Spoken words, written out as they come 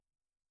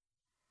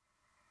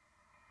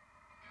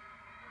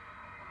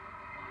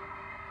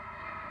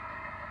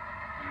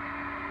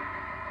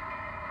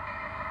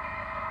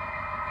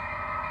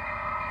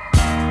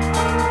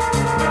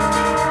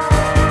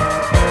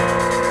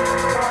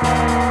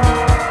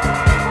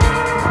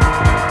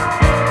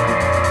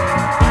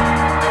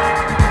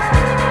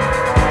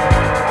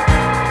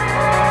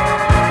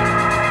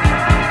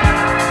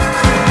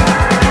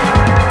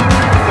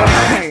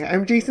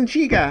Jason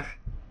Shiga.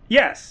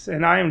 Yes,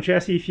 and I am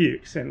Jesse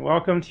Fuchs, and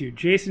welcome to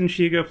Jason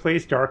Shiga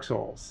Plays Dark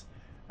Souls,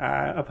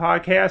 a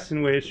podcast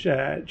in which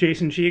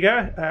Jason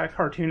Shiga, a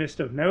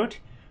cartoonist of note,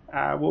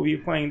 will be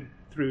playing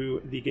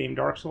through the game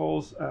Dark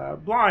Souls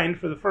blind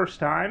for the first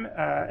time,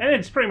 and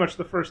it's pretty much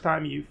the first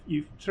time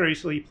you've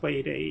seriously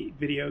played a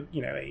video,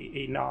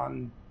 a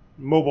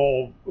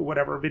non-mobile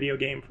whatever video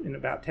game in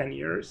about 10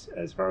 years,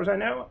 as far as I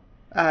know.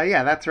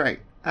 Yeah, that's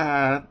right.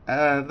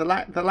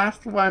 The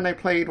last one I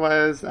played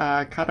was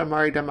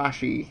Katamari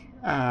Damacy.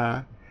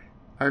 Our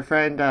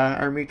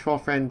mutual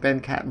friend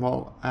Ben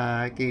Catmull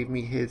gave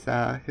me his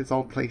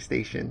old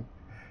PlayStation,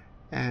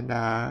 and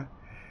I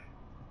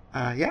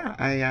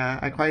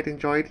quite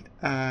enjoyed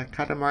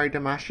Katamari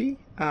Damacy.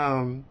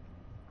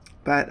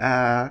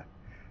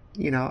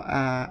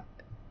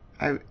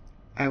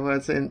 I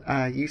wasn't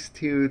used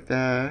to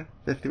the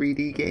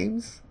 3D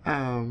games.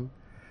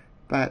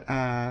 But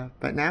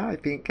now I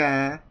think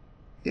I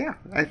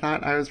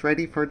thought I was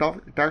ready for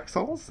Dark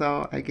Souls,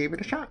 so I gave it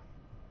a shot.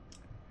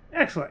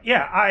 Excellent.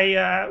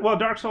 Yeah,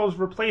 Dark Souls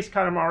replaced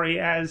Katamari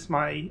as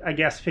my, I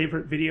guess,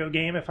 favorite video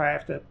game if I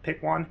have to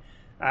pick one.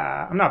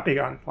 I'm not big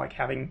on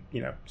having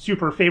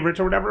super favorites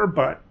or whatever,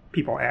 but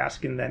people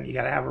ask, and then you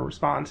got to have a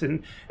response.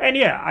 And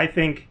yeah, I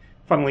think,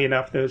 funnily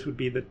enough, those would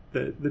be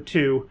the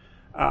two.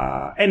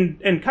 And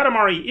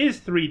Katamari is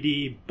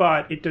 3D,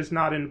 but it does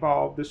not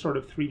involve the sort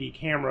of 3D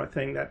camera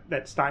thing that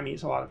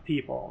stymies a lot of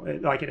people.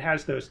 It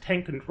has those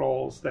tank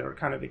controls that are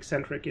kind of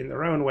eccentric in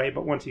their own way,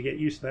 but once you get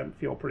used to them,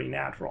 feel pretty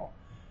natural.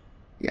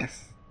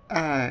 Yes.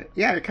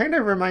 It kind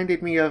of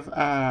reminded me of,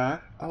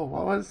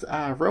 what was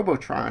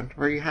Robotron,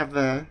 where you have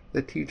the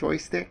two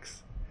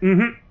joysticks?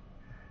 Mm-hmm.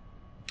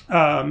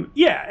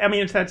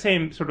 It's that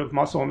same sort of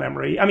muscle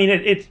memory. I mean,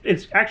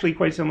 it's actually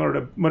quite similar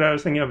to what I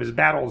was thinking of as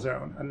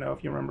Battlezone. I don't know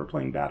if you remember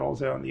playing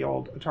Battlezone, the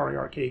old Atari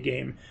arcade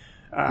game.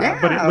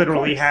 But it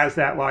literally has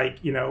that,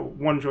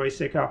 one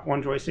joystick up,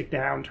 one joystick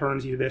down,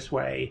 turns you this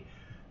way,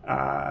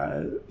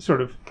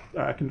 sort of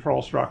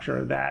control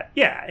structure that,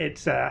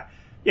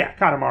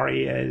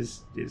 Katamari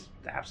is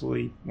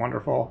absolutely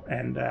wonderful,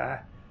 and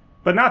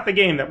but not the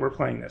game that we're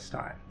playing this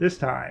time. This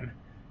time,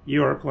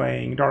 you are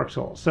playing Dark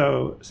Souls.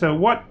 So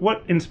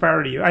what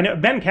inspired you? I know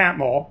Ben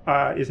Catmull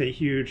is a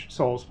huge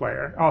Souls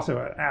player, also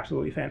an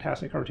absolutely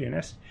fantastic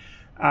cartoonist.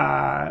 When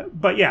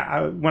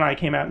I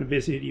came out and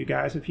visited you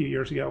guys a few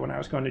years ago when I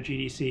was going to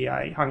GDC,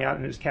 I hung out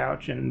on his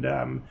couch and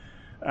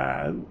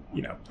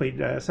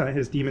played some of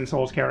his Demon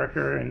Souls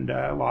character and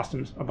lost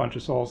him a bunch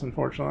of souls,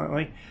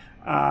 unfortunately.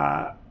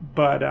 Was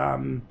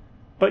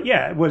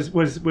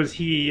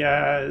he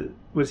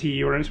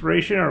your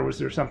inspiration, or was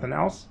there something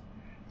else?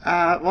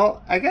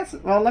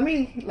 Let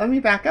me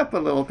back up a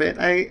little bit.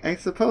 I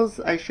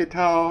suppose I should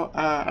tell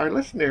our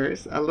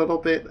listeners a little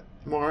bit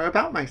more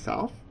about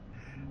myself.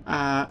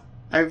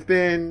 I've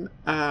been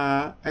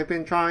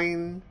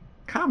drawing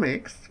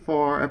comics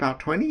for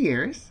about 20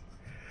 years.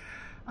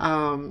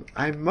 I'm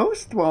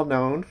most well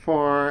known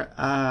for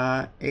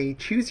a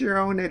Choose Your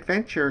Own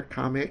Adventure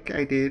comic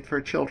I did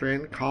for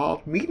children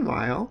called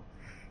Meanwhile.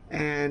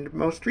 And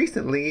most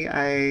recently,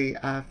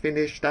 I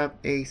finished up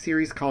a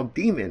series called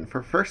Demon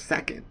for First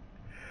Second.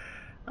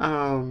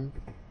 I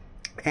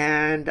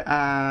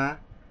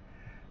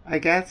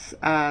guess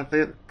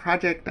the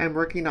project I'm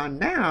working on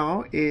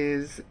now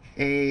is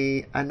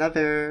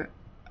another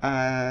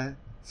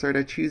sort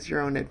of Choose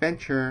Your Own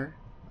Adventure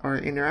or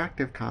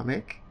interactive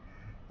comic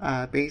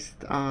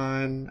based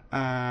on,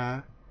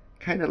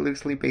 kind of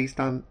loosely based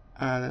on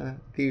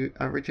the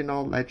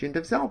original Legend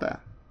of Zelda.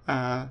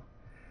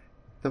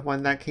 The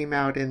one that came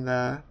out in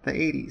the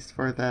 80s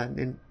for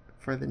the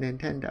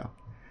Nintendo.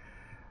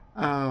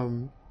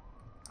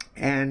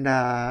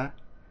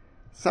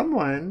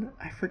 Someone,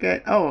 I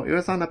forget, it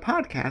was on a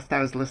podcast I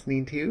was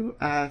listening to,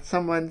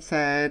 someone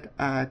said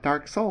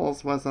Dark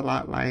Souls was a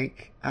lot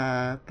like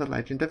The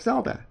Legend of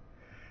Zelda.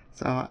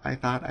 So I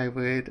thought I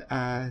would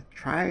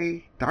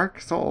try Dark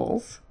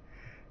Souls,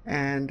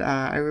 and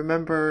I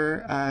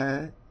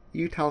remember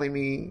you telling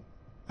me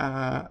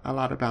a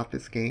lot about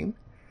this game.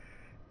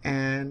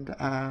 And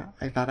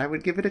I thought I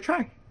would give it a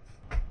try.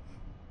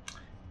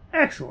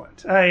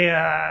 Excellent.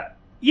 A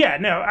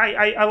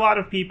lot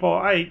of people,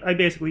 I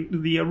basically,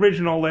 the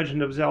original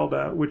Legend of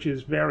Zelda, which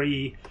is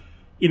very,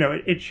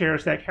 it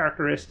shares that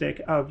characteristic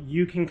of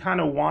you can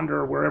kind of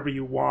wander wherever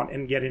you want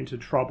and get into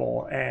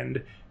trouble.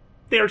 And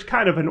there's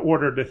kind of an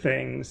order to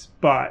things,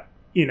 but,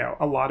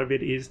 a lot of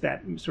it is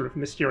that sort of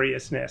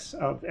mysteriousness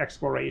of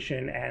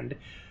exploration and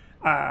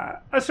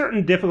a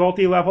certain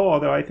difficulty level,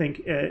 although I think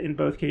in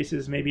both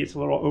cases maybe it's a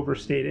little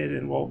overstated,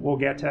 and we'll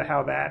get to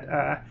how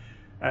that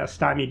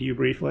stymied you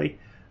briefly.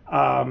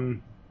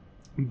 So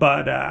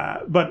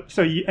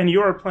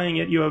you're playing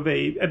it. You have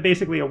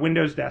basically a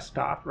Windows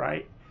desktop,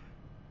 right?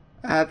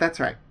 That's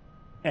right.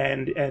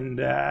 And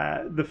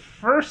the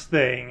first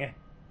thing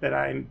that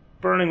I'm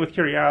burning with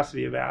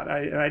curiosity about,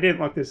 and I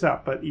didn't look this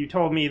up, but you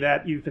told me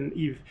that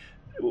you've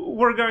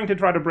we're going to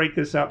try to break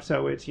this up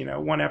so it's,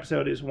 one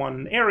episode is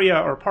one area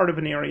or part of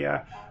an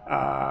area.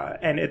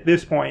 And at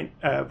this point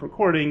of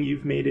recording,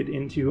 you've made it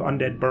into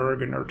Undead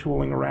Burg and are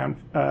tooling around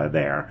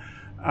there.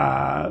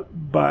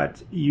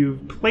 But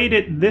you've played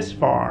it this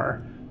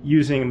far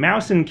using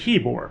mouse and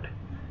keyboard.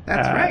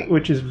 That's right.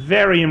 Which is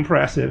very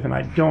impressive, and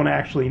I don't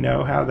actually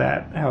know how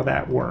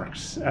that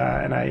works.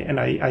 And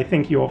I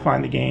think you will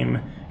find the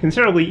game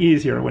considerably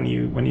easier when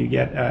you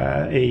get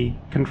a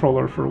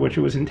controller for which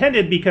it was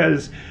intended.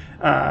 Because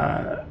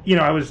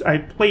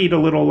I played a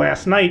little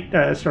last night,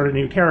 started a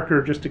new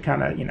character just to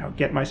kind of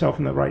get myself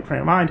in the right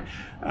frame of mind.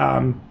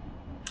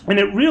 And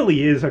it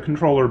really is a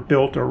controller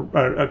built, or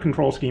a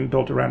control scheme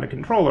built around a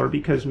controller,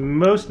 because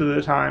most of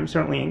the time,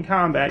 certainly in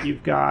combat,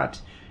 you've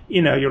got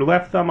your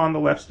left thumb on the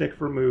left stick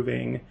for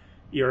moving,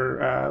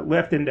 your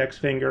left index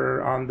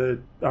finger on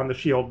the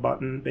shield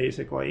button,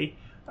 basically,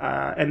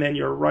 and then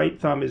your right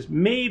thumb is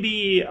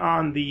maybe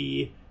on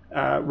the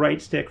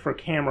right stick for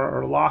camera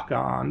or lock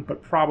on,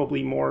 but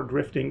probably more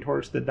drifting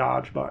towards the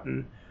dodge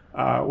button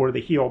or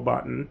the heal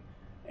button.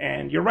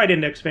 And your right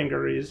index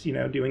finger is,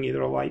 doing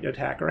either a light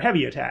attack or a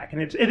heavy attack.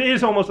 And it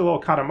is almost a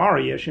little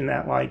Katamari-ish in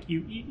that, like,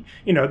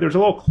 there's a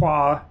little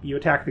claw you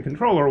attack the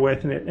controller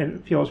with, and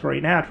it feels very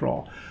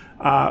natural.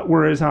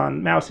 Whereas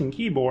on mouse and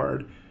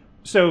keyboard,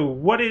 so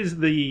what is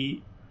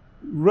the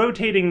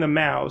rotating the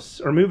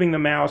mouse or moving the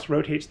mouse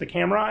rotates the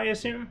camera, I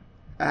assume?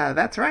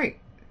 That's right.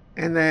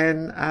 And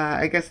then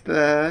I guess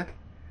the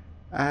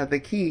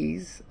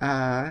keys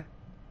A,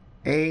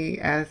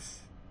 S,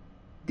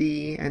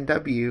 D, and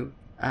W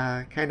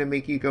kind of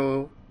make you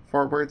go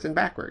forwards and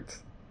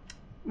backwards.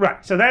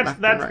 Right. So that's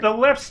right. The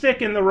left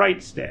stick and the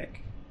right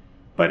stick.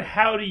 But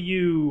how do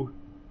you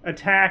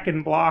attack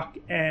and block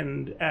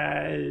and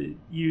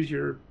use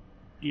your,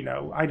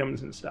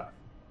 items and stuff?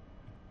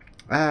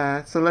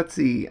 So let's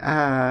see.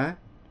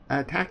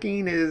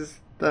 Attacking is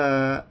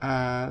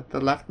the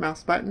left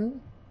mouse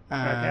button.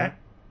 Okay.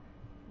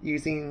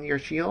 Using your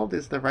shield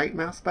is the right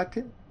mouse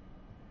button.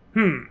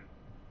 And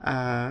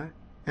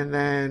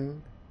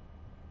then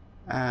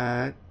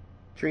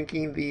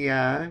drinking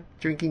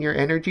your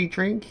energy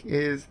drink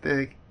is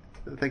the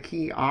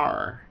key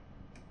R.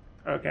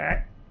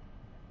 Okay.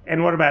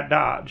 And what about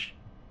dodge?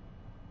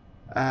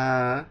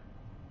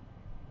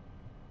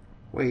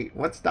 Wait,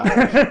 what's dodge?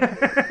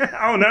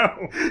 Oh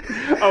no!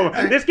 Oh,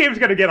 this game's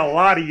gonna get a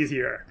lot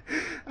easier.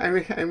 I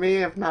may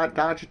have not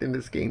dodged in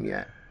this game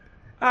yet.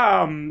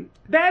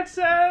 That's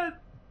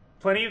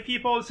plenty of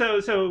people.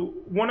 So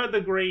one of the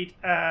great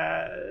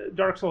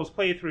Dark Souls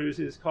playthroughs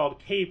is called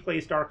K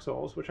Plays Dark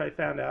Souls, which I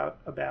found out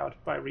about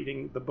by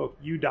reading the book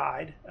You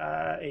Died,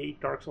 a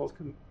Dark Souls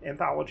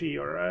anthology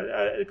or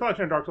a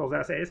collection of Dark Souls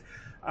essays.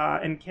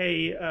 And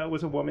Kay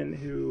was a woman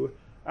who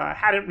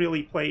hadn't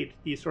really played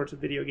these sorts of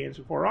video games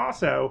before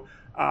also,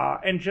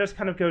 and just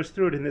kind of goes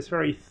through it in this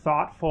very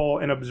thoughtful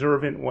and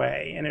observant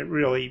way. And it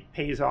really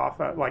pays off,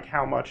 like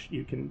how much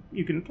you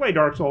can play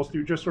Dark Souls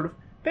through just sort of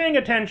paying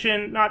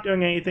attention, not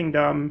doing anything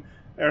dumb,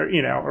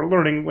 or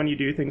learning when you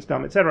do things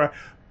dumb, etc.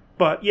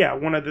 But yeah,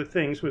 one of the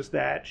things was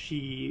that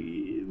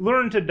she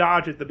learned to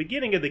dodge at the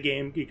beginning of the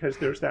game because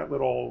there's that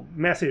little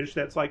message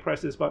that's like,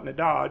 press this button to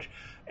dodge,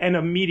 and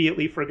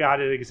immediately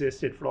forgot it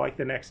existed for like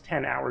the next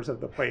 10 hours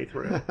of the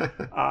playthrough.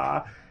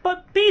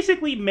 But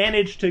basically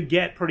managed to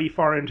get pretty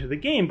far into the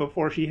game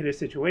before she hit a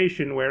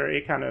situation where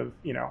it kind of,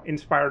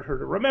 inspired her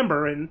to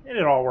remember, and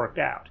it all worked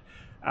out.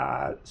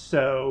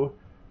 So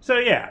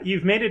yeah,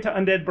 you've made it to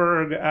Undead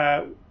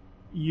Burg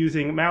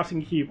using mouse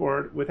and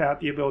keyboard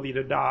without the ability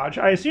to dodge.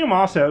 I assume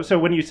also, so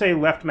when you say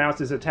left mouse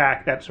is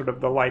attack, that's sort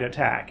of the light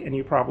attack, and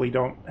you probably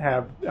don't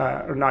have,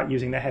 or not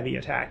using the heavy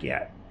attack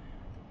yet.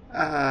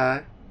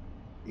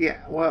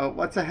 Yeah, well,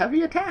 what's a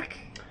heavy attack?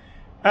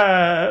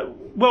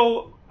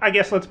 Well, I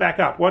guess let's back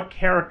up. What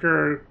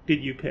character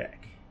did you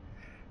pick?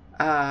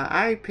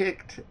 I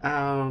picked,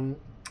 I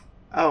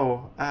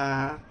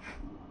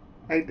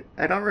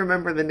don't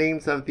remember the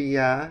names of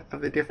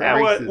the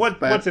different races.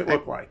 What's it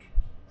look like?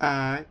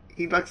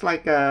 He looks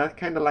like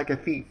kind of like a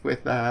thief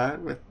with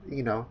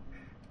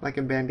like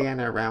a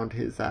bandana around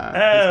his.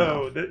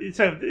 The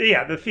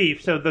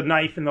thief. So the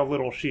knife and the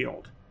little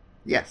shield.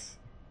 Yes.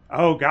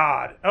 Oh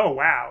God! Oh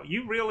wow!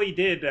 You really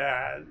did.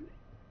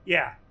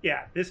 Yeah.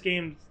 This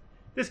game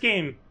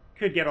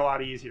could get a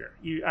lot easier.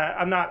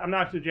 I'm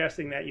not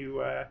suggesting that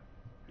you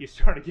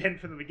start again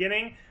from the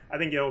beginning. I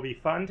think it'll be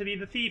fun to be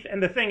the thief.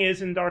 And the thing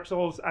is, in Dark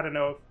Souls, I don't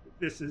know if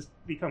this has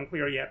become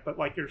clear yet, but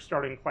like your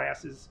starting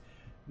class is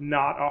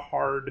not a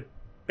hard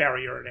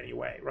barrier in any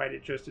way, right?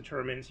 It just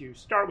determines you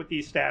start with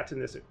these stats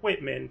and this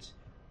equipment,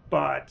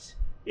 but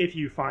if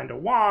you find a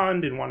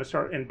wand and want to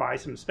start and buy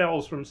some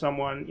spells from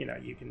someone,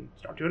 you can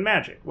start doing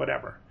magic,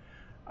 whatever.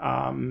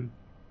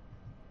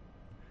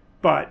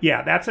 But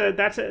yeah,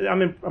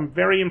 I'm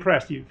very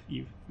impressed.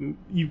 You've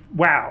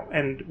wow,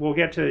 and we'll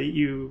get to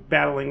you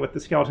battling with the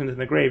skeletons in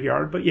the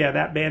graveyard. But yeah,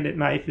 that bandit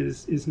knife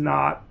is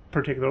not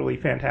particularly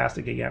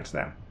fantastic against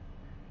them.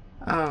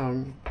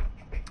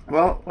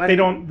 Well, they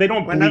don't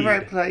whenever I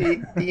bleed.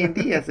 played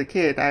D&D as a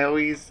kid, I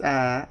always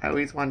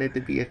wanted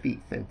to be a thief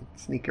and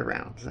sneak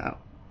around. So,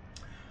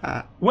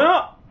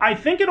 Well, I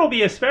think it'll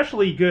be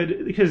especially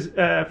good because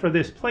for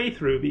this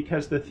playthrough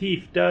because the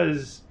thief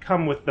does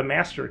come with the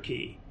master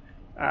key.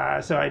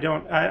 So I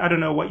don't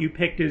know what you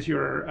picked as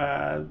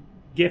your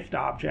gift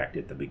object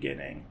at the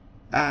beginning.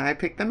 I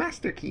picked the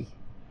master key.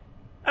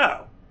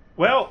 Oh,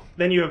 well,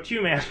 then you have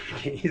two master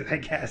keys, I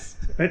guess.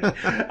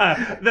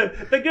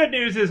 The good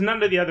news is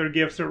none of the other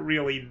gifts are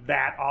really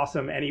that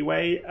awesome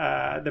anyway.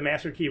 The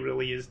master key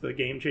really is the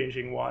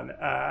game-changing one.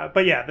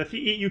 But yeah,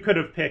 you could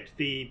have picked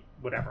the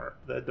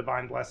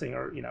divine blessing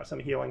or some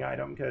healing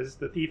item because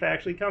the thief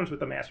actually comes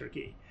with the master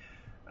key.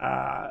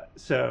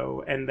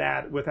 And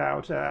that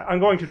without, I'm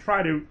going to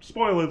try to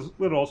spoil as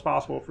little as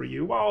possible for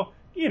you while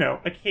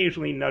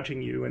occasionally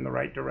nudging you in the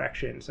right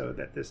direction so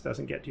that this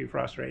doesn't get too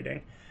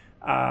frustrating.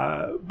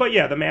 But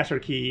yeah, the master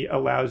key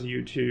allows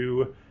you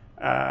to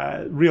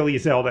really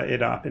Zelda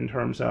it up in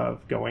terms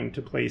of going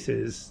to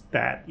places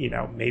that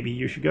maybe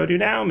you should go to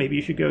now, maybe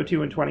you should go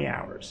to in 20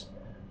 hours.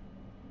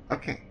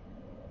 Okay.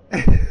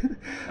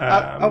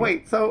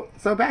 Wait. So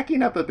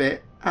backing up a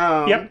bit.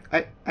 Yep.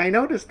 I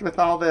noticed with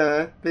all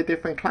the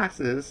different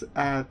classes,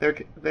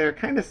 they're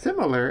kind of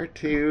similar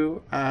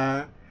to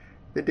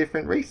the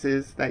different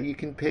races that you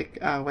can pick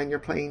when you're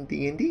playing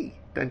D&D,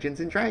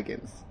 Dungeons and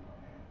Dragons.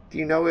 Do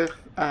you know if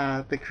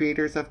the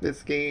creators of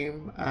this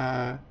game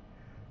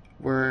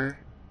were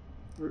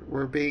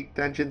big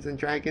Dungeons and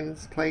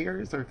Dragons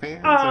players or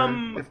fans,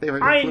 or if they were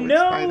influenced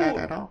by that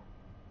at all?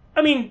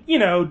 I mean,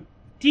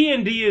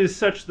 D&D is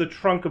such the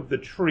trunk of the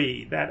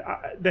tree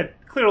that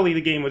clearly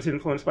the game was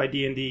influenced by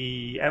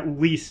D&D at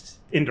least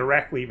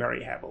indirectly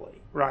very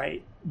heavily,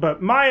 right?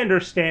 But my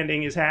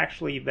understanding is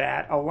actually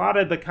that a lot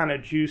of the kind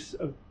of juice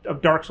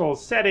of Dark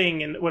Souls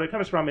setting and what it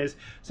comes from is,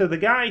 so the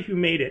guy who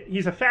made it,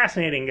 he's a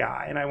fascinating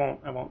guy, and I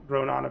won't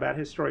drone on about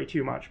his story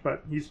too much,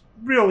 but he's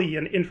really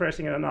an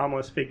interesting and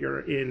anomalous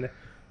figure in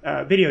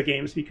video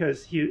games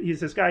because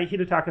he's this guy,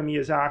 Hidetaka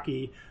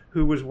Miyazaki,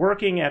 who was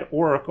working at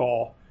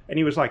Oracle, and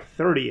he was like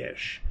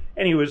 30-ish,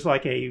 and he was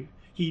like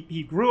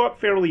he grew up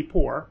fairly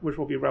poor, which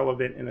will be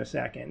relevant in a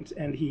second,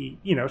 and he,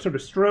 sort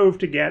of strove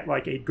to get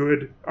like a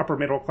good upper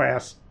middle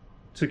class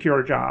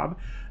secure job,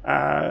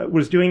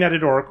 was doing that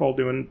at Oracle,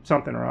 doing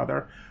something or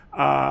other,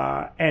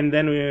 and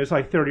then when he was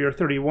like 30 or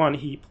 31,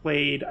 he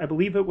played, I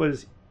believe it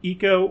was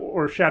Eco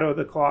or Shadow of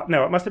the Claw.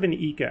 No, it must have been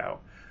Eco.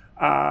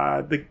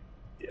 Have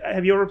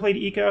you ever played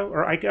Eco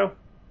or Ico?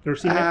 Ever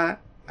seen it?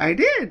 I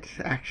did,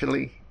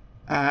 actually.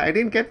 I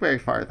didn't get very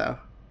far, though.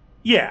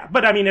 Yeah,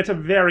 but I mean, it's a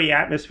very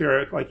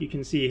atmospheric, like you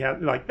can see how,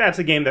 like that's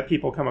a game that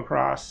people come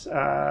across,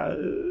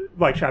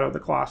 like Shadow of the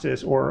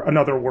Colossus or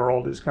Another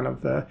World is kind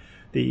of the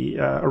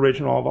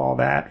original of all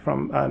that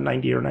from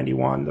 90 or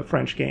 91, the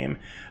French game,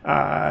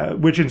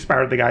 which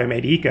inspired the guy who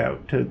made Eco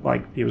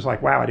to he was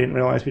like, wow, I didn't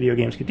realize video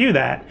games could do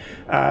that.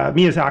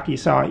 Miyazaki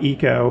saw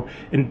Eco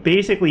and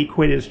basically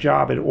quit his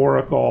job at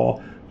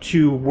Oracle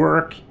to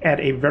work at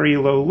a very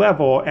low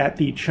level at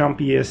the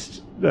chumpiest,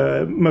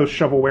 the most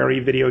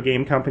shovelware video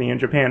game company in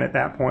Japan at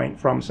that point,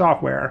 From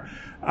Software,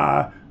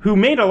 who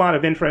made a lot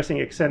of interesting,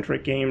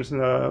 eccentric games in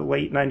the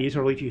late 90s,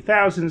 early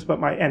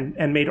 2000s,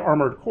 and made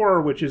Armored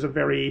Core, which is a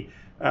very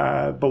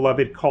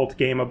beloved cult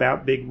game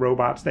about big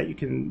robots that you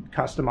can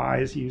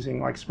customize using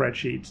like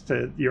spreadsheets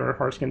to your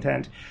heart's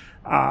content.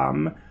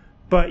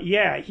 But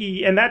yeah,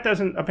 and that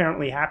doesn't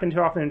apparently happen too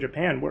often in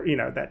Japan, where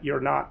that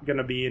you're not going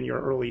to be in your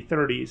early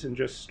 30s and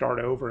just start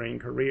over in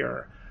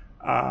career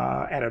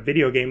at a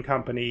video game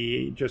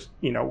company, just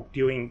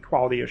doing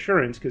quality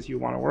assurance because you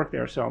want to work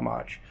there so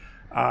much.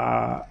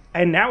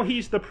 And now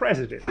he's the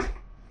president.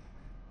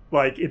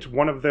 Like it's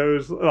one of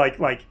those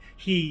like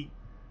he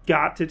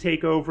got to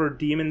take over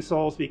Demon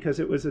Souls because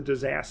it was a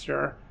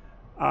disaster.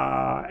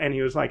 And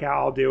he was like,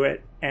 I'll do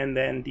it. And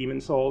then Demon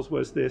Souls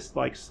was this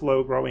like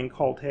slow growing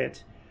cult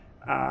hit.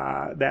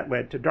 That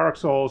led to Dark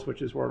Souls,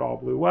 which is where it all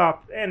blew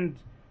up. And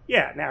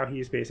yeah, now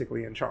he's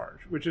basically in charge,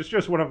 which is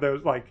just one of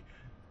those,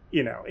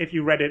 if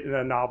you read it in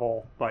a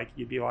novel,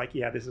 you'd be like,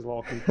 yeah, this is a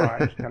little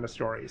contrived kind of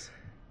stories.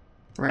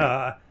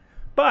 Right.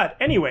 But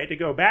anyway, to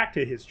go back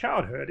to his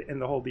childhood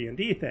and the whole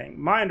D&D thing,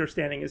 my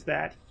understanding is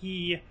that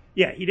he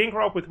didn't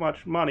grow up with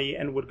much money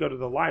and would go to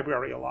the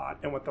library a lot.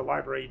 And what the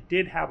library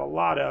did have a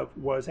lot of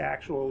was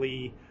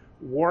actually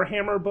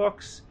Warhammer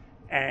books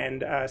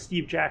and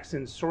Steve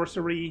Jackson's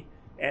sorcery.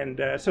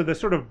 And so the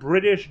sort of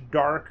British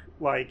dark,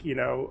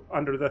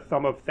 under the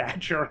thumb of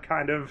Thatcher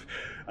kind of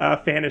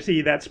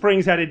fantasy that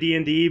springs out of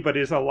D&D, but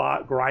is a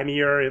lot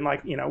grimier. And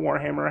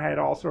Warhammer had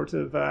all sorts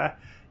of,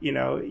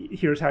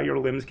 here's how your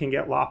limbs can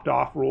get lopped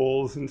off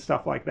rules and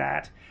stuff like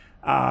that.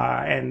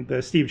 And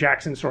the Steve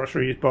Jackson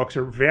sorcery books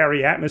are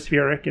very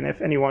atmospheric. And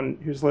if anyone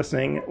who's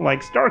listening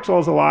likes Dark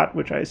Souls a lot,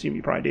 which I assume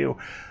you probably do,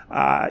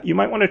 you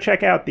might want to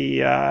check out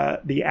the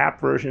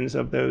app versions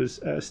of those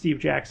Steve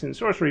Jackson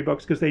sorcery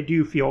books because they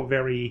do feel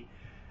very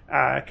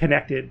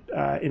connected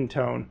in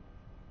tone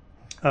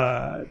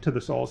to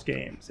the Souls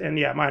games. And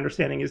yeah, my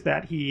understanding is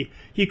that he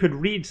could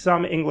read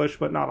some English,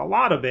 but not a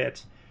lot of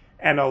it.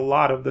 And a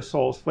lot of the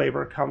Souls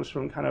flavor comes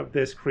from kind of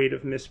this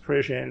creative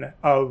misprision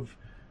of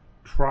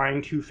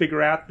trying to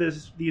figure out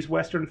these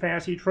Western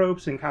fantasy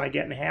tropes and kind of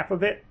getting half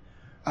of it.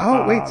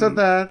 Oh, wait, so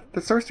the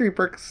sorcery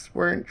books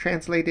weren't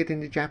translated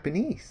into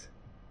Japanese?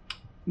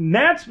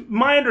 That's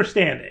my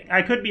understanding.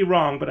 I could be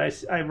wrong, but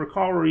I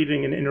recall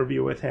reading an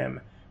interview with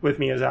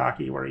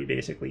Miyazaki, where he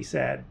basically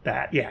said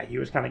that, yeah, he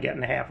was kind of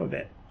getting half of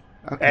it.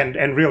 Okay.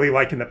 And really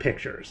liking the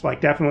pictures.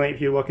 Like, definitely, if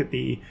you look at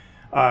the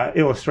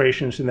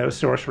illustrations in those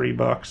sorcery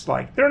books,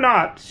 like, they're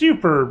not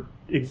super,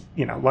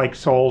 like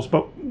Souls,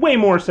 but way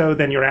more so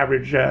than your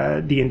average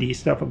D&D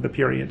stuff of the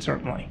period,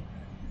 certainly.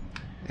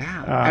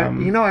 Yeah.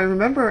 I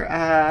remember,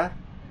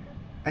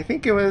 I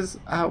think it was,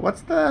 I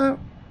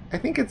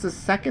think it's the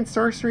second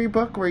sorcery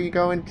book where you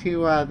go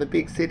into the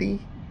big city.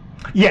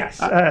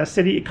 Yes,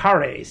 City of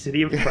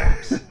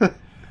Traps.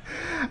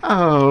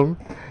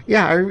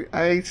 Yeah,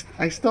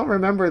 I still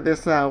remember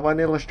this one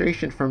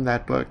illustration from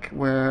that book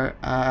where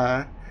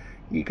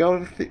you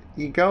go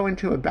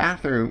into a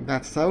bathroom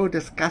that's so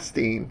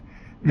disgusting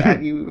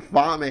that you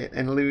vomit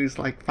and lose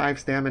like 5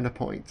 stamina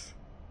points.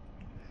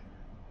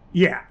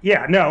 Yeah,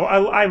 no,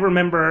 I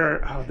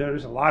remember,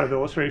 there's a lot of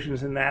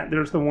illustrations in that.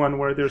 There's the one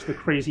where there's the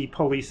crazy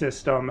pulley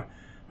system,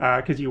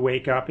 because you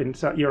wake up and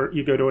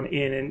you go to an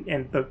inn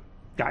and the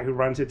guy who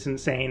runs it's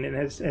insane and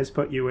has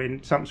put you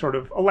in some sort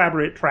of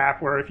elaborate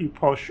trap where if you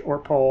push or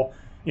pull,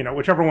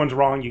 whichever one's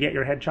wrong, you get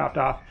your head chopped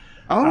off.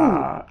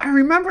 Oh, I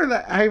remember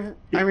that. I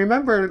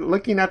remember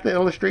looking at the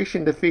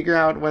illustration to figure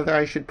out whether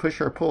I should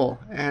push or pull.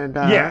 And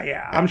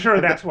yeah, I'm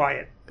sure that's why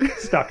it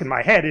stuck in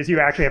my head, is you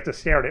actually have to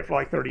stare at it for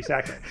like 30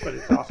 seconds. But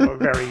it's also a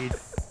very,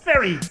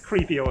 very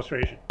creepy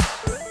illustration.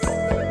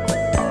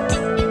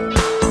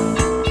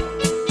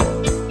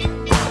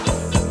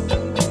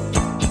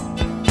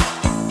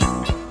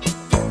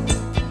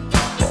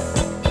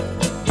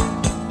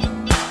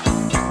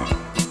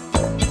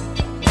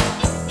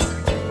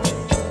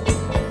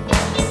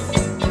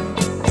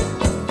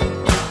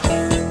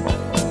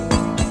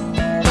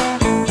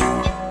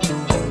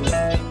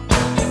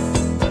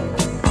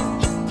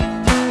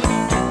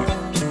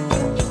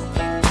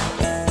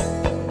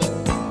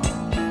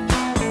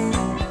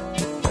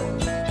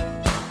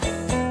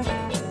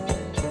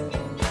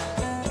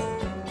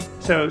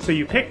 So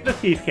you pick the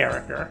thief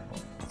character,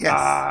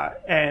 yes,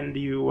 and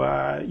you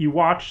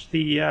watch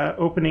the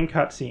opening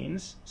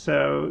cutscenes.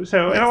 So yes.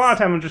 And a lot of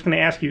time I'm just going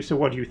to ask you. So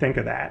what do you think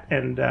of that?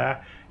 And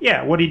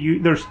what did you?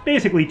 There's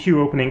basically 2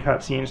 opening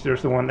cutscenes.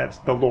 There's the one that's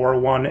the lore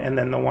one, and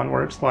then the one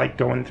where it's like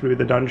going through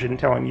the dungeon,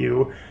 telling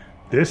you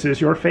this is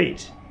your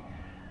fate.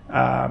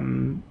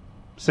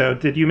 So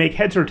did you make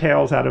heads or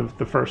tails out of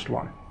the first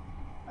one?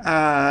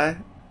 Not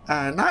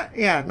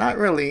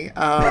really.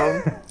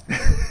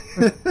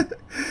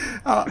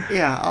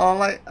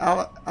 All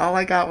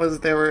I got was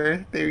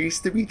there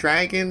used to be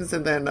dragons,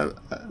 and then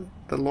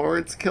the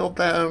lords killed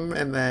them,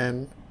 and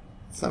then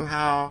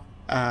somehow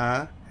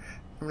I'm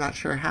not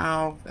sure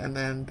how, and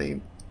then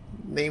they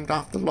named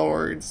off the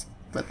lords,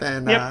 but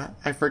then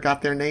I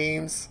forgot their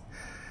names.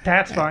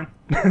 That's fine.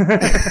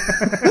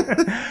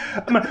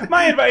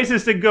 My advice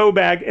is to go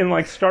back and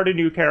like start a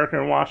new character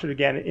and watch it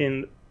again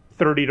in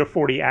 30 to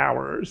 40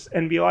 hours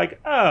and be like,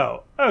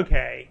 oh,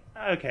 okay,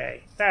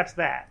 that's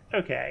that,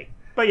 okay.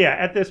 But yeah,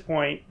 at this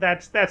point,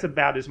 that's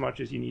about as much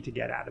as you need to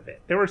get out of it.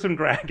 There were some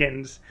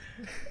dragons,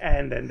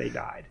 and then they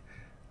died.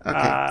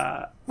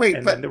 Okay.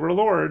 Then there were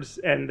lords,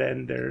 and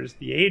then there's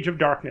the Age of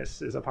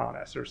Darkness is upon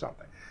us, or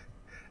something.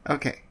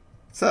 Okay.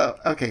 So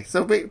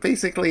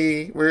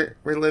basically, we're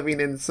living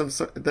in some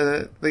sort.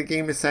 The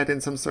game is set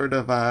in some sort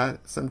of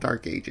some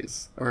dark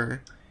ages,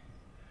 or.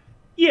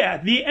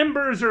 Yeah, the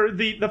embers are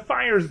the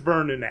fire's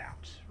burning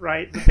out,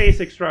 right? The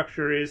basic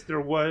structure is there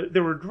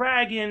were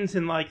dragons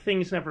and like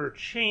things never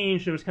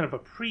changed. It was kind of a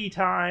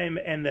pre-time,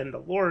 and then the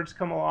lords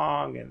come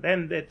along, and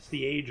then it's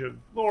the Age of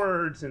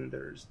Lords, and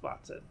there's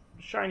lots of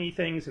shiny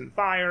things and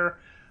fire.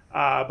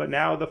 But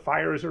now the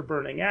fires are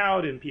burning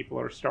out, and people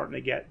are starting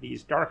to get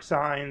these dark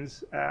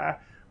signs,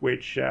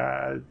 which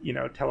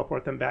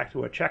teleport them back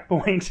to a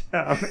checkpoint,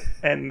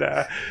 and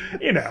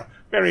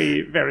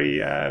very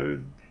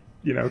very.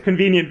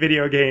 Convenient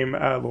video game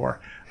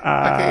lore.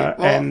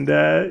 And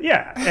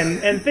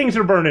things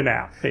are burning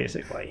out,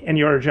 basically. And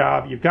your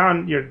job, you've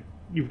gone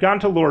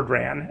to Lord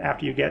Ran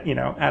after you get,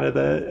 out of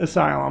the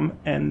asylum,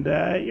 and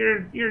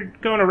you're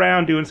going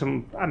around doing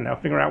some,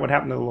 figuring out what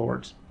happened to the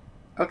lords.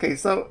 Okay,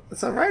 so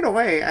right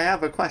away I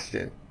have a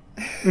question.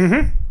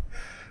 Mm-hmm.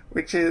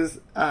 Which is,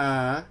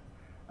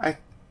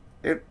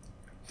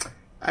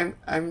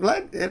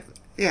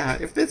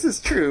 if this is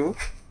true,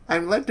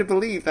 I'm led to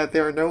believe that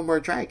there are no more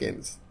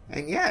dragons.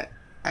 And yet,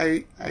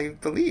 I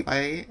believe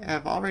I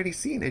have already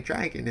seen a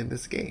dragon in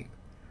this game.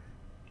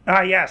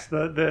 Yes,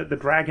 the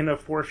dragon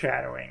of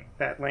foreshadowing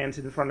that lands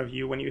in front of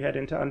you when you head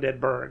into Undead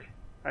Burg.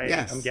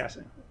 I'm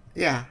guessing.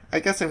 Yeah,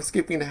 I guess I'm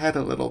skipping ahead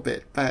a little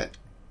bit, but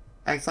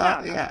I saw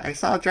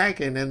a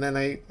dragon, and then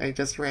I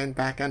just ran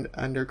back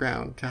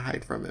underground to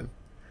hide from him.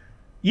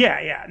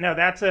 Yeah. No,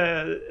 that's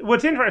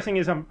what's interesting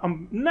is I'm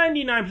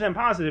 99%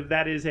 positive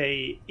that is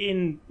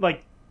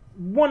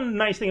one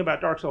nice thing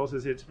about Dark Souls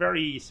is it's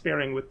very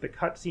sparing with the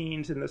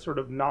cutscenes and the sort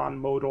of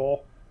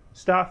non-modal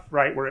stuff,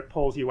 right, where it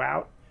pulls you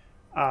out.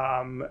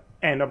 And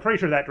I'm pretty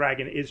sure that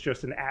dragon is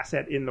just an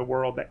asset in the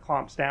world that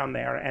clomps down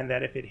there, and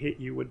that if it hit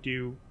you would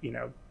do,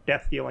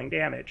 death-dealing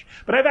damage.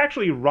 But I've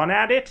actually run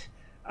at it,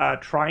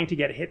 trying to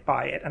get hit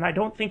by it, and I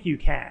don't think you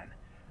can.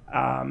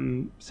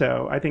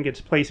 So I think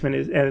its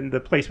placement and the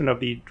placement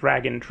of the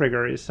dragon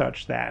trigger is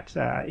such that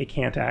it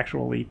can't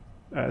actually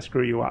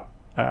screw you up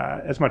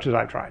as much as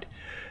I've tried.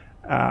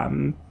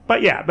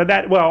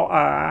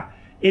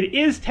 It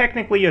is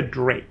technically a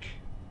drake.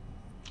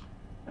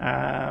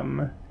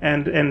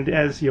 And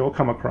as you'll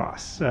come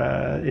across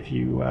if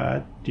you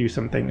do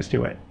some things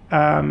to it.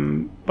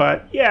 And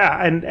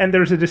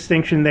there's a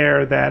distinction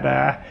there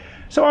that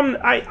so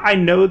I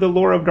know the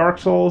lore of Dark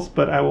Souls,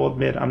 but I will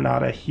admit I'm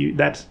not a huge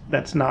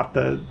that's not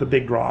the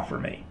big draw for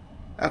me.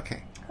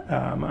 Okay.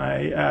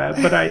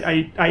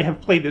 I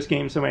have played this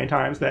game so many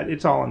times that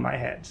it's all in my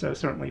head. So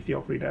certainly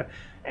feel free to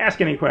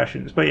ask any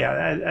questions. But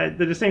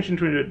the distinction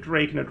between a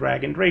drake and a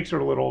dragon. Drakes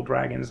are little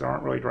dragons that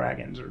aren't really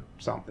dragons or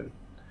something.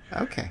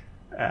 Okay.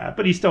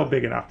 But he's still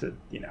big enough to,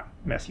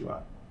 mess you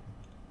up.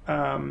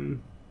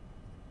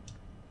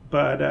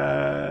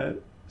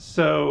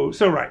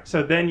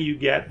 So then you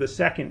get the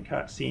second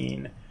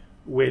cutscene,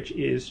 which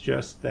is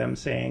just them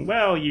saying,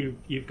 well,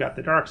 you've got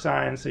the dark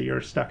sign, so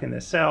you're stuck in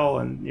this cell,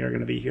 and you're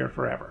going to be here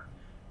forever.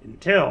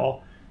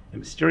 Until a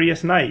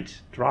mysterious knight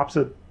drops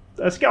a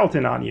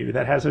skeleton on you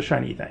that has a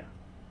shiny thing.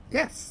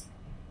 Yes.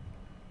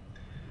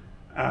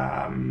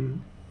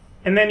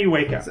 And then you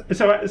wake up.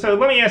 So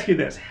let me ask you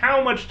this.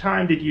 How much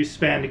time did you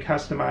spend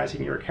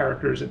customizing your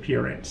character's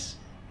appearance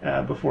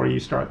before you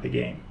start the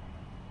game?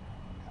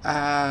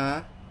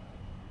 I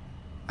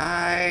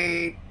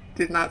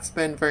did not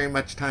spend very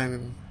much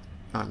time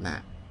on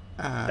that.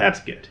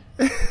 That's good.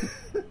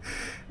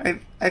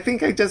 I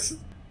think I just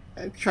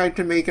tried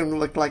to make him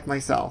look like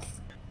myself.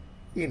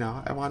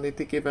 I wanted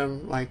to give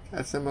him like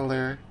a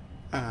similar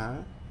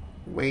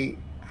weight,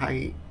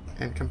 height,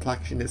 and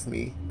complexion as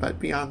me. But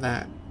beyond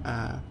that,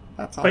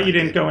 that's all. But you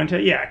didn't go into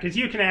because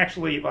you can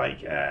actually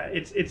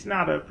it's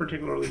not a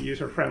particularly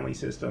user-friendly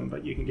system,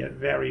 but you can get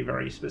very,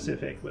 very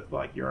specific with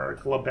like your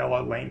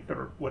glabella length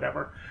or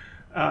whatever.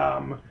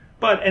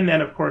 And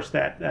then of course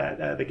that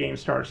the game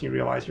starts and you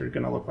realize you're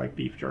going to look like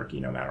beef jerky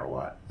no matter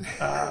what.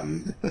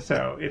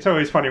 So it's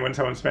always funny when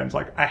someone spends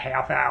like a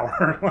half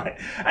hour,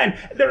 and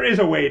there is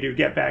a way to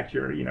get back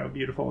to your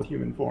beautiful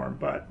human form,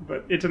 but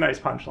it's a nice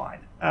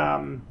punchline.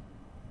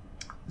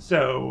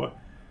 So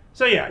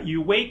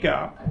you wake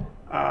up.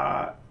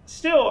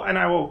 Still, and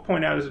I will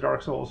point out as a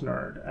Dark Souls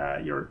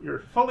nerd,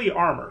 you're fully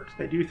armored.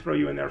 They do throw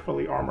you in there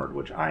fully armored,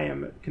 which I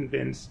am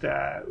convinced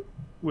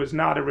was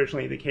not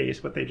originally the case,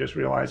 but they just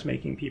realized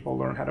making people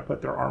learn how to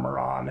put their armor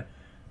on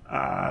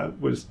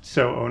was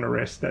so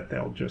onerous that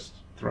they'll just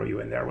throw you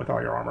in there with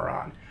all your armor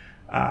on.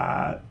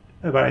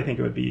 But I think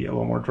it would be a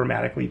little more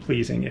dramatically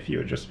pleasing if you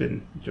had just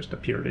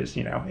appeared as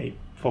a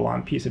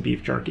full-on piece of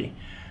beef jerky.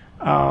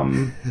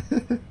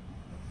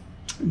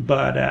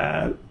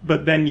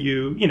 But then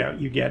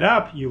you get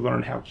up, you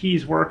learn how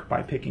keys work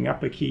by picking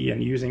up a key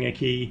and using a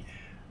key.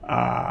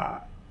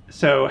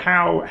 So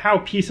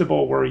how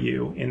peaceable were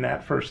you in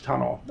that first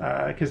tunnel?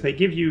 Because they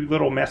give you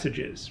little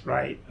messages,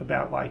 right,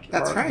 about like,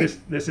 that's right.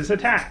 This is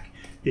attack.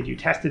 Did you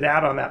test it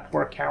out on that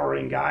poor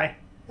cowering guy?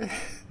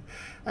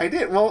 I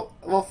did. Well.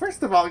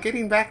 First of all,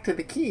 getting back to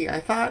the key,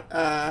 I thought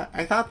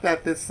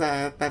that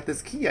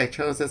this key I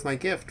chose as my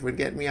gift would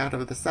get me out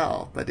of the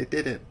cell, but it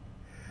didn't.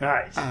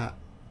 Nice.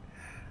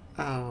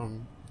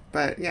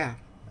 But yeah,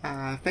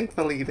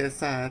 thankfully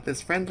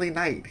this friendly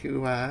knight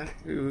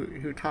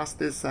who tossed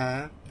this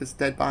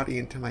dead body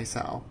into my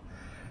cell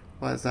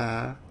was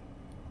had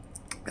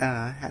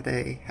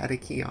a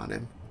key on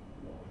him.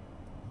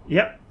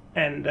 Yep.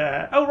 And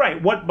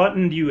what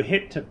button do you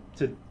hit to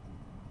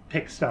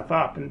pick stuff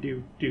up and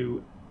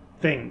do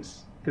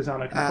things? Because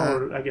on a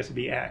controller, I guess it'd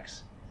be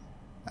X.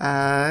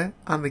 On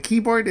the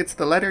keyboard, it's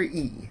the letter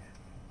E.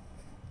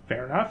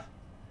 Fair enough.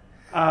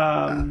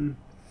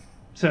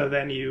 So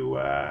then you,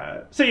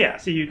 so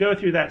you go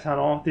through that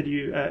tunnel. Did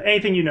you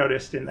anything you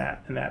noticed in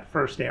that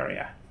first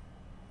area?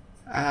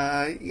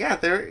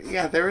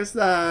 There was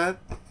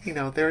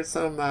there's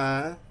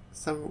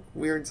some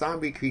weird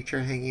zombie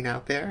creature hanging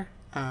out there,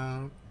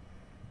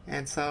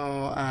 and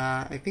so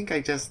I think I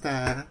just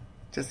hit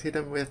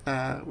him with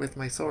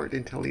my sword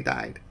until he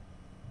died.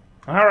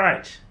 All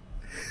right,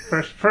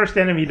 first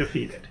enemy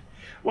defeated.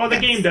 Well, the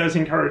game does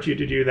encourage you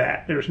to do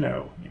that. There's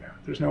no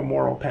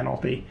moral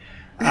penalty.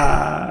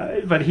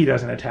 But he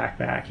doesn't attack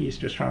back. He's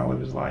just trying to live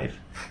his life.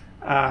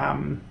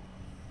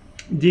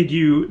 Did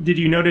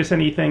you notice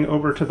anything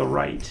over to the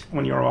right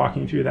when you were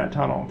walking through that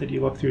tunnel? Did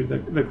you look through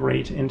the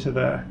grate into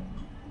the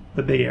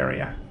big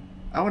area?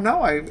 Oh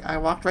no, I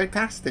walked right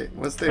past it.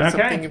 Was there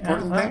something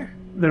important there?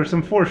 There's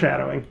some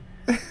foreshadowing,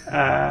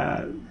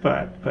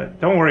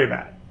 but don't worry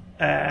about it.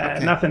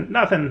 Okay.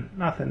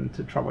 Nothing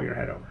to trouble your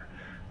head over.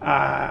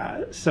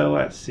 So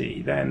let's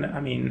see. Then, I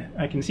mean,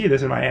 I can see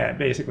this in my head.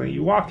 Basically,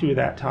 you walk through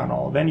that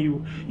tunnel. Then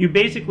you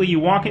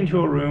walk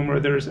into a room where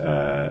there's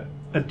a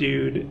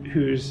dude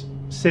who's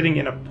sitting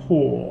in a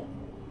pool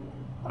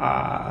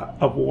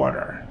of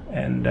water,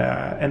 and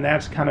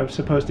that's kind of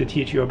supposed to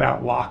teach you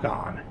about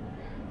lock-on,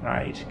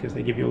 right? Because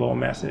they give you a little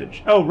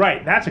message. Oh,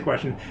 right. That's a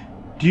question.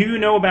 Do you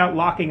know about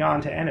locking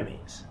on to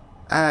enemies?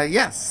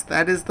 Yes,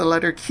 that is the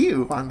letter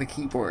Q on the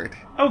keyboard.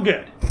 Oh,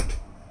 good.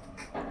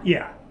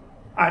 Yeah.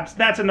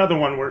 That's another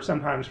one where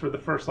sometimes for the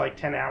first,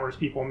 10 hours,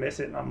 people miss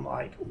it, and I'm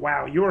like,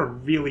 wow, you're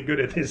really good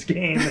at this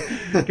game.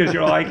 Because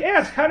you're like, yeah,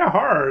 it's kind of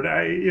hard.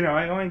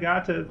 I only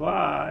got to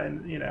blah,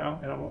 and,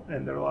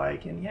 and they're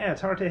like, and yeah,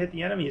 it's hard to hit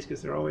the enemies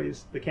because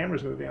the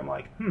camera's moving. I'm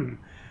like,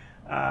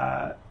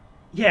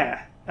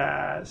 yeah.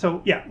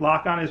 So, yeah,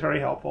 lock-on is very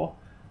helpful.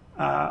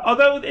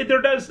 Although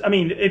there does, I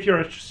mean, if you're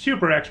a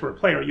super expert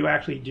player, you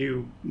actually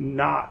do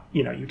not,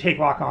 you take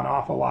lock-on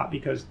off a lot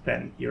because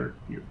then you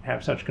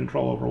have such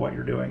control over what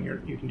you're doing,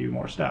 you can do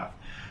more stuff.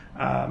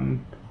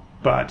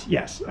 But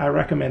yes, I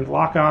recommend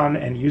lock-on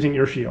and using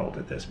your shield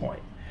at this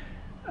point.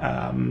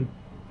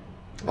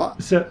 Well,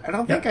 so, I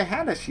don't think I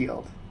had a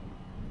shield.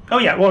 Oh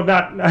yeah, well,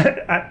 not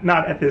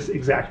at this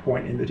exact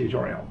point in the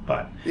tutorial,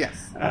 but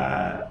yes.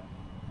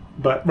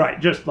 But right,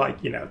 just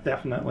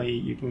definitely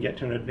you can get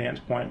to an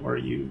advanced point where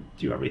you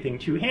do everything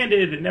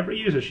two-handed and never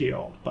use a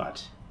shield.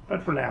 But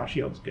for now,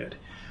 shield's good.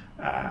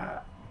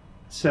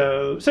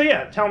 So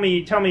yeah, tell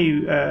me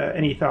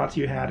any thoughts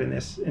you had in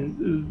this,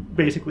 in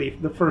basically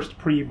the first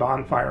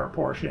pre-bonfire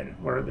portion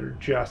where they're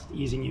just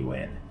easing you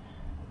in.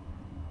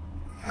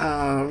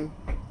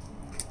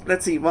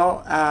 Let's see.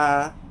 Well,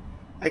 I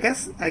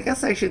guess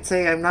I should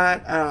say I'm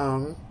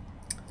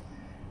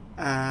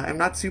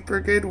not super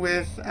good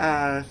with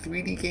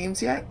 3D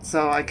games yet,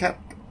 so I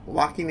kept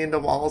walking into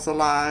walls a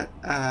lot,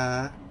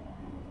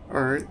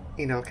 or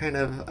kind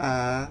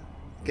of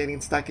getting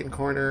stuck in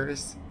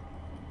corners.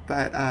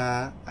 But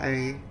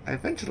I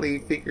eventually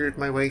figured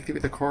my way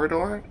through the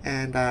corridor,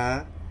 and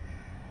I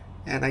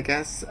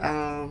guess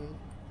I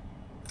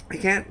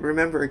can't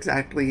remember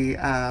exactly.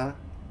 I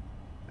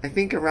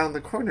think around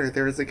the corner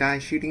there was a guy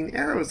shooting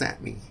arrows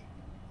at me.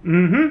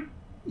 Mm-hmm.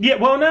 Yeah,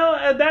 well,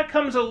 no, that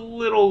comes a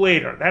little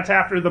later. That's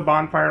after the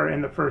bonfire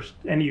and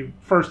you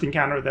first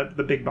encounter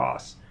the big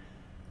boss.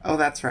 Oh,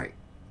 that's right.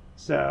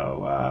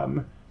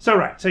 So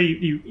right. So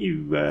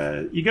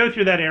you go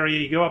through that area.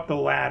 You go up the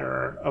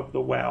ladder of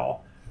the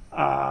well,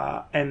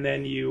 and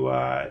then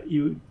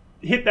you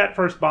hit that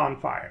first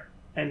bonfire.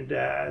 And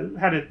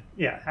how did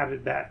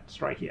that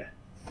strike you?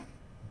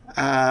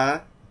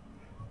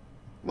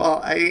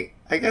 Well, I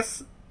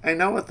guess I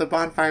know what the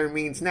bonfire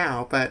means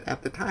now, but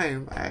at the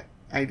time I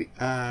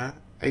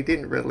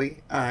didn't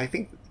really. I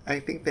think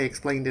they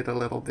explained it a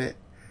little bit.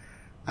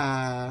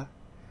 But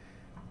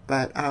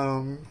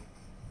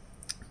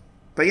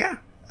yeah,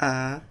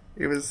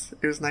 it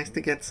was nice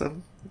to get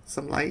some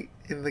light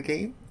in the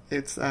game.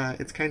 It's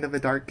kind of a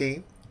dark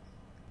game.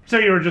 So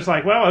you were just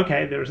like, well,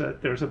 okay, there's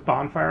a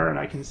bonfire and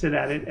I can sit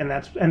at it, and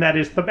that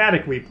is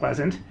thematically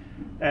pleasant,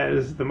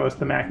 as the most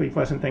thematically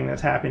pleasant thing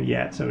that's happened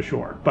yet. So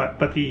sure, but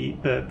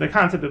the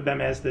concept of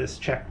them as this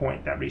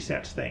checkpoint that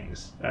resets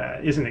things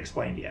isn't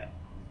explained yet.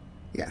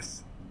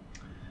 Yes.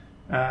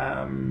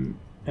 And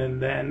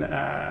then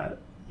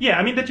yeah,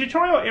 I mean the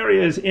tutorial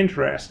area is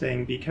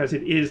interesting because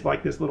it is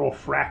like this little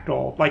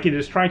fractal, like it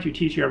is trying to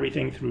teach you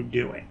everything through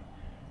doing,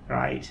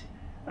 right?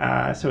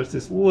 So it's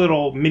this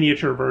little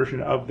miniature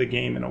version of the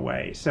game in a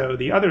way. So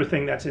the other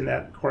thing that's in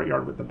that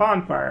courtyard with the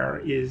bonfire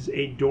is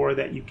a door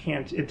that you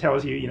can't, it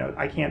tells you,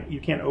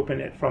 you can't open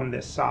it from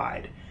this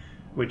side,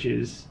 which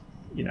is,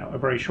 a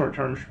very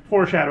short-term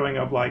foreshadowing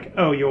of like,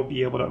 oh, you'll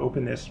be able to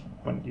open this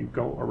when you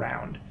go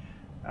around.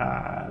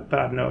 But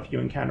I don't know if you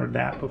encountered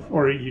that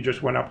before, or you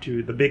just went up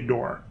to the big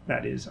door.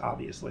 That is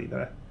obviously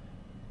the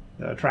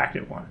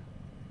attractive one.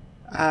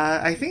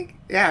 I think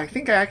I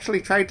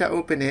actually tried to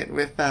open it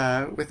with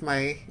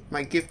my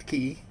gift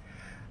key,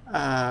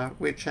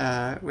 which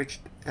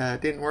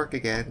didn't work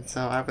again.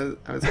 So I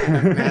was kind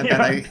of mad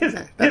that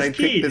I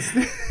picked this.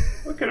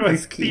 What kind of a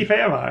thief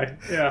am I?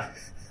 Yeah.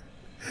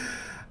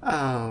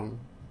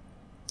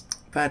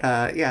 But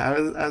yeah,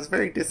 I was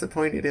very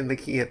disappointed in the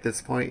key at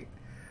this point.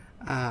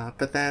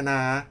 But then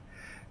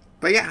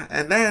yeah,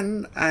 and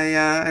then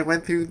I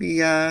went through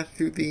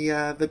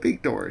the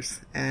big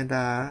doors, and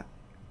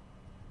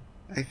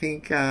I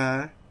think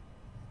on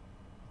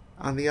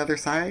the other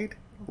side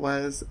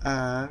was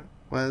the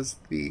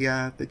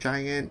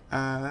giant.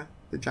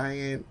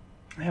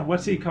 Yeah,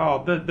 what's he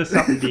called? The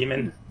something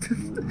demon,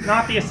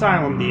 not the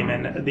asylum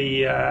demon.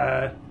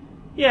 The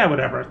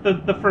whatever.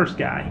 The first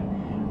guy.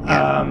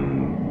 Yeah.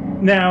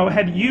 Now,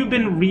 had you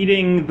been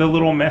reading the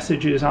little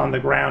messages on the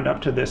ground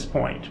up to this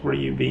point? Were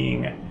you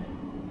being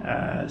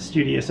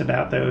studious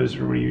about those,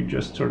 or were you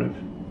just sort of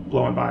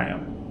blowing by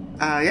them?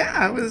 Yeah,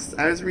 I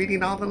was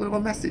reading all the little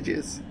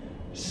messages.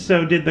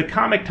 So did the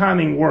comic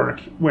timing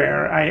work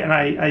where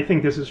I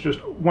think this is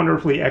just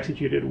wonderfully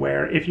executed,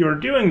 where if you're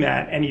doing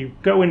that and you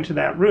go into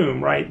that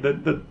room, right,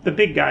 the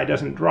big guy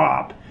doesn't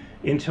drop.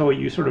 until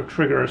you sort of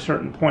trigger a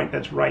certain point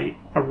that's right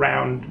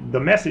around the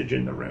message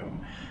in the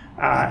room.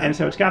 And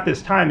so it's got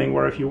this timing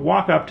where if you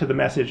walk up to the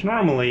message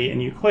normally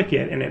and you click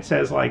it and it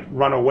says, like,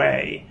 run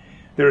away,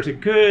 there's a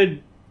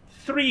good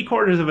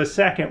 3/4 of a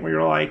second where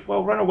you're like,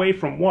 well, run away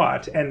from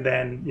what? And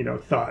then,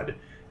 thud.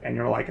 And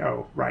you're like,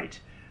 oh, right.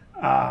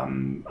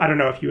 I don't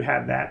know if you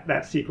had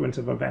that sequence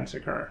of events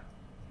occur.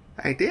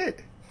 I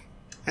did.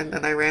 And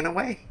then I ran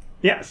away.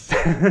 Yes.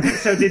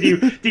 So did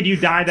you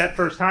die that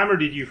first time, or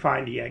did you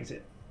find the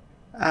exit?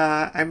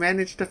 I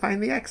managed to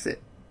find the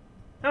exit.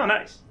 Oh,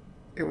 nice.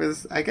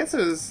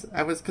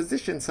 I was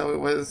positioned so it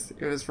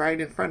was right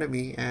in front of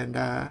me, and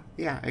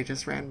I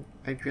just ran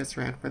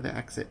for the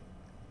exit.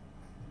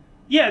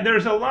 Yeah,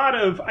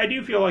 I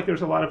do feel like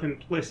there's a lot of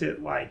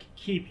implicit, like,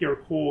 keep your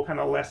cool kind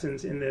of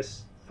lessons in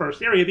this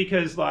first area,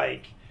 because,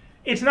 like,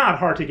 it's not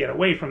hard to get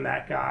away from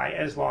that guy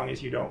as long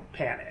as you don't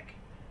panic.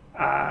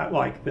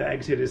 Like, the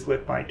exit is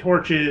lit by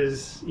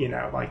torches,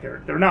 like,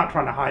 they're not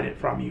trying to hide it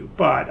from you,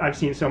 but I've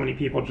seen so many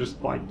people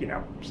just, like,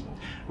 just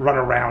run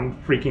around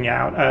freaking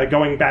out.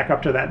 Going back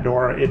up to that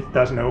door, it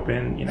doesn't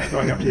open,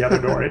 going up to the other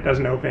door, it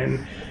doesn't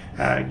open,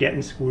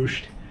 getting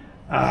squooshed.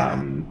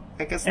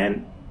 I guess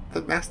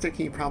the master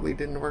key probably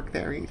didn't work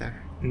there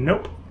either.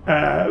 Nope.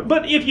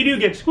 But if you do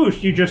get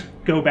squooshed, you just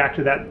go back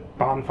to that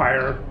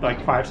bonfire,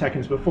 like, 5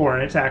 seconds before,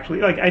 and it's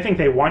actually, like, I think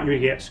they want you to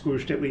get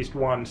squooshed at least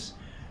once,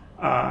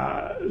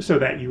 so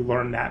that you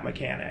learn that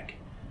mechanic.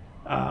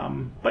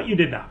 But you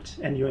did not,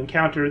 and you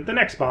encountered the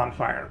next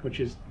bonfire, which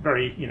is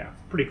very,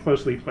 pretty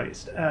closely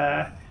placed.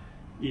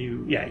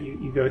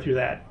 You go through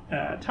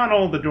that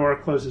tunnel, the door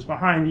closes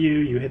behind you,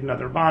 you hit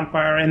another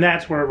bonfire, and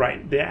that's where,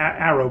 the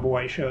arrow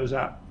boy shows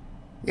up.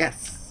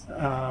 Yes.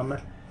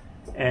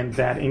 And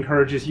that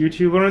encourages you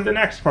to learn the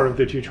next part of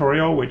the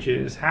tutorial, which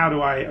is how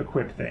do I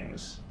equip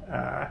things.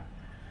 A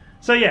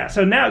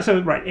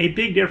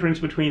big difference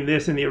between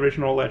this and the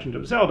original Legend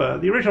of Zelda.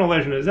 The original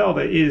Legend of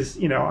Zelda is,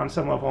 on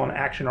some level, an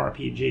action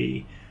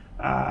RPG,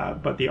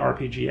 but the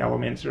RPG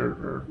elements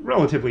are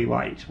relatively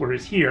light,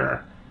 whereas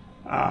here,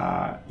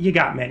 you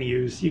got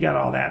menus, you got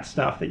all that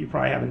stuff that you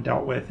probably haven't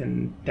dealt with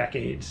in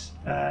decades.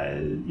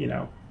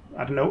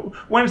 I don't know.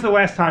 When's the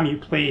last time you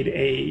played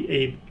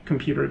a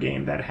computer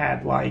game that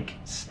had, like,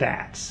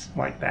 stats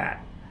like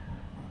that?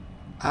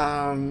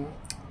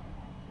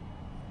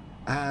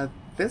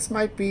 This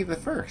might be the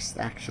first,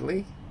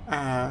 actually.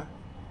 I'm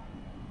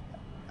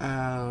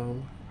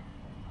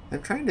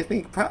trying to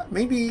think.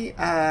 Maybe,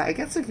 I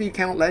guess if you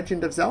count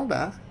Legend of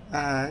Zelda,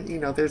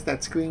 there's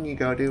that screen you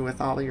go to with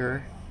all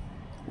your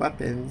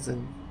weapons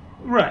and...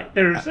 Right.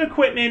 There's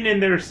equipment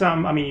and there's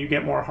some... you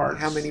get more hearts.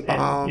 How many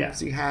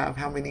bombs you have,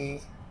 how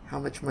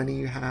much money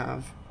you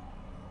have.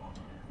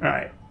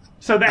 Right.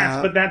 So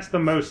that's the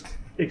most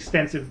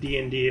extensive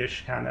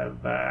D&D-ish kind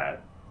of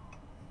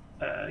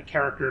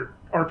character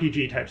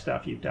RPG type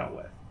stuff you've dealt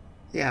with.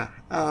 Yeah.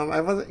 I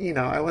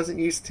wasn't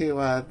used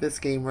to this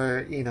game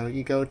where,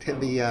 you go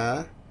to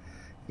your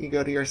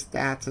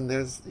stats and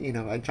there's,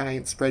 a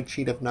giant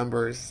spreadsheet of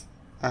numbers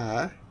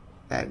that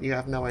you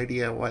have no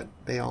idea what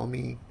they all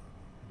mean.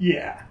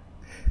 Yeah.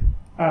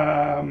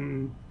 I'll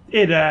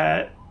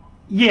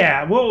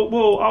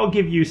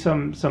give you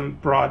some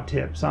broad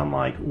tips on,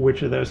 like,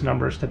 which of those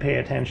numbers to pay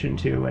attention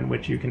to and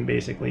which you can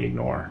basically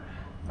ignore.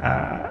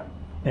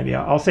 Maybe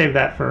I'll save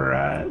that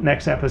for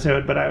next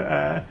episode, but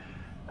I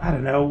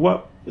don't know.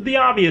 What the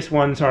obvious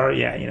ones are,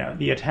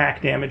 the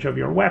attack damage of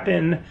your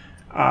weapon.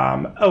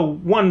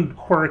 One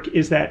quirk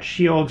is that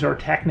shields are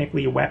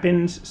technically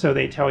weapons, so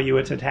they tell you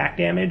it's attack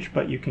damage,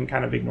 but you can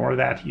kind of ignore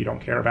that. You don't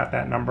care about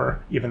that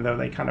number, even though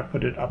they kind of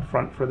put it up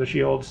front for the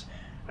shields.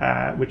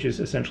 Which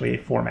is essentially a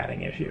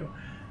formatting issue.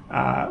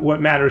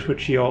 What matters with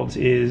shields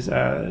is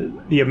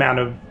the amount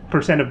of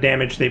percent of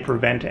damage they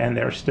prevent and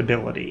their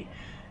stability.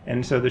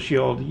 And so the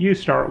shield you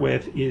start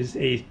with is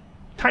a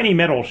tiny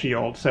metal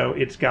shield, so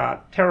it's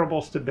got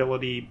terrible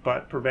stability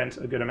but prevents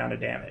a good amount of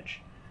damage.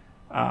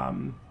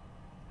 And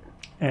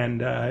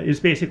is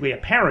basically a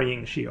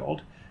parrying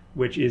shield,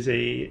 which is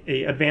a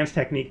advanced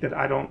technique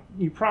that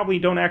you probably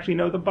don't actually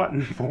know the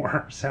button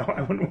for, so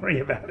I wouldn't worry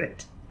about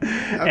it.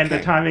 Okay. And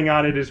the timing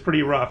on it is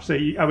pretty rough, so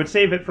I would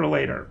save it for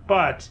later.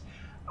 But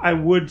I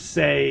would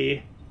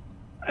say,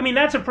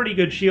 that's a pretty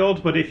good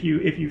shield, but if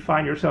you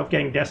find yourself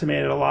getting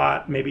decimated a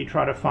lot, maybe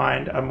try to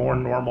find a more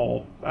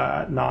normal,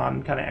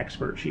 non-kind of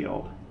expert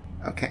shield.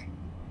 Okay.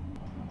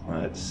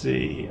 Let's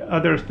see.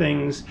 Other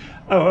things.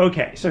 Oh,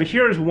 okay. So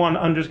here's one.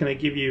 I'm just going to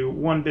give you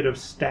one bit of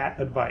stat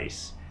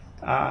advice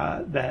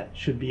that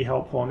should be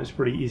helpful and is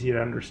pretty easy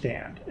to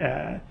understand,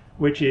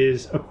 which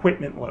is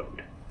equipment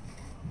load.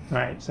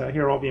 Right, so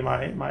here will be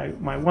my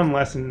one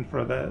lesson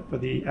for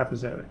the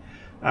episode,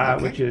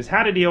 which is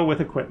how to deal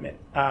with equipment.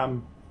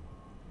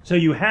 So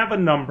you have a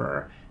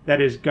number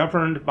that is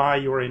governed by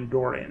your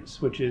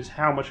endurance, which is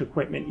how much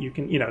equipment you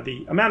can,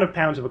 the amount of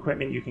pounds of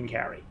equipment you can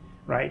carry,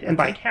 right? And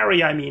by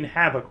carry, I mean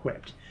have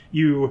equipped.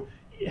 You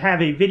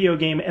have a video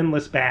game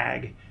endless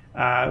bag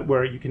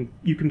where you can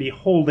be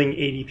holding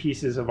 80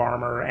 pieces of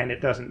armor and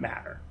it doesn't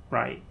matter,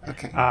 right?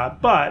 Okay.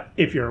 But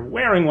if you're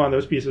wearing one of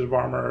those pieces of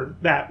armor,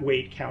 that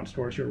weight counts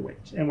towards your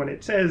weight. And when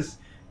it says,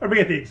 I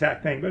forget the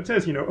exact thing, but it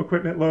says,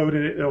 equipment load,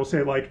 and it'll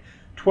say like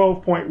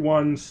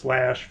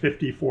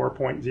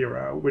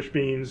 12.1/54.0, which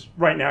means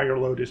right now your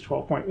load is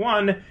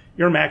 12.1,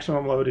 your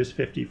maximum load is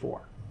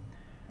 54.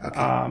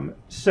 Okay.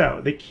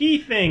 So the key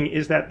thing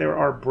is that there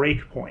are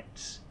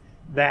breakpoints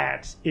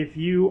that if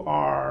you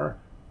are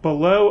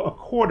below a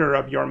quarter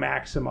of your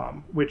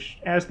maximum, which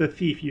as the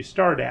thief you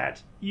start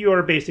at, you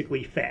are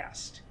basically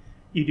fast.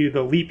 You do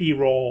the leapy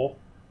roll,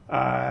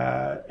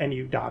 and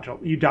you dodge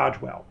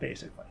well,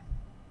 basically.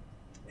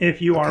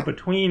 If you are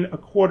between a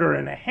quarter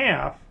and a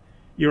half,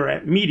 you're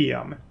at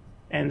medium,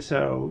 and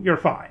so you're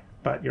fine,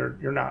 but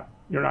you're not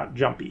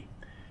jumpy.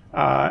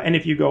 And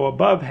if you go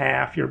above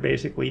half, you're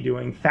basically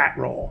doing fat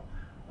roll,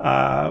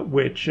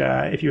 which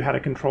if you had a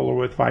controller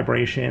with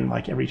vibration,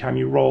 like every time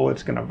you roll,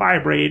 it's going to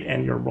vibrate,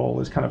 and your roll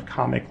is kind of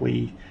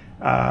comically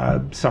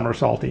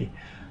somersaulty.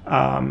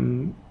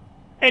 And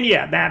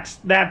yeah,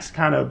 that's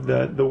kind of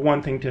the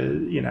one thing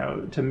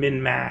to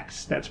min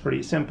max. That's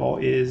pretty simple,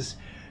 is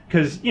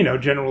because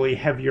generally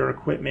heavier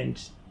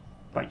equipment.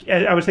 Like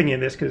I was thinking of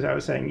this because I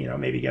was saying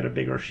maybe get a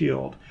bigger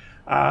shield,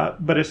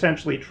 but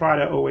essentially try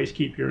to always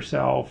keep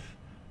yourself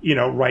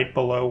right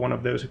below one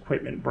of those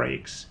equipment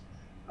breaks,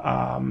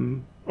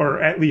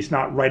 or at least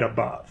not right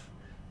above,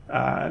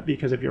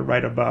 because if you're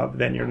right above,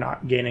 then you're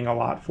not gaining a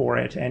lot for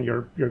it, and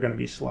you're going to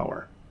be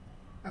slower.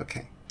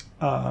 Okay.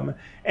 And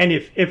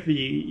if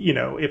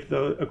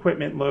the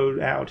equipment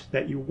loadout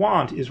that you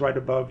want is right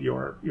above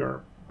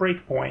your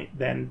break point,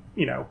 then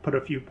put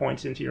a few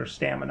points into your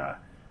stamina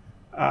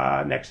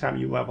next time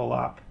you level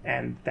up,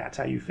 and that's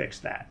how you fix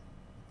that.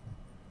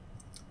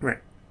 Right.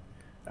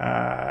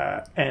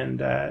 In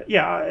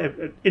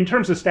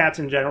terms of stats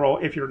in general,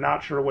 if you're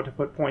not sure what to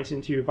put points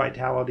into,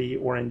 vitality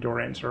or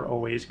endurance are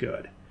always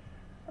good.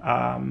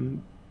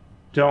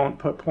 Don't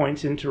put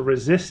points into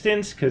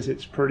resistance because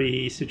it's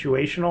pretty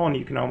situational, and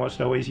you can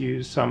almost always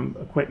use some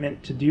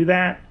equipment to do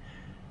that.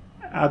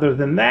 Other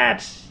than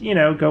that,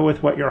 go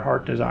with what your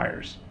heart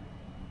desires.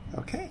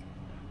 Okay.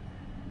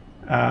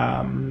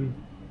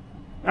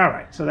 All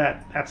right, so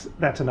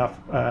that's enough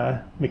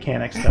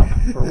mechanic stuff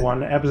for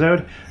one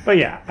episode. But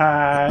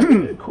yeah,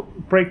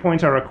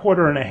 breakpoints are a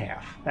quarter and a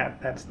half.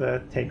 That's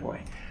the takeaway.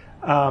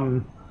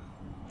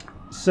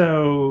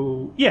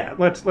 So yeah,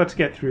 let's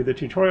get through the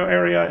tutorial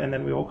area, and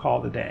then we will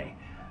call it a day.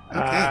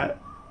 Okay.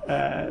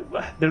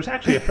 There's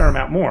actually a fair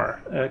amount more,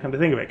 come to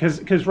think of it,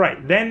 because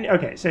right then,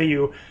 okay, so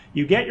you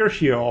get your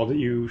shield,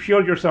 you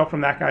shield yourself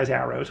from that guy's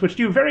arrows, which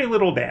do very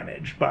little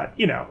damage, but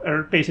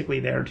are basically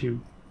there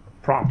to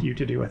prompt you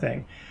to do a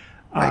thing.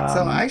 Right,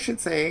 so I should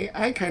say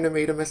I kind of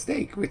made a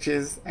mistake, which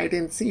is I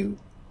didn't see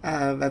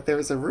that there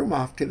was a room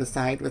off to the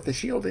side with a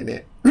shield in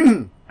it.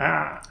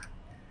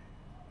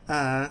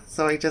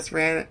 So I just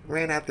ran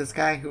at this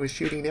guy who was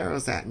shooting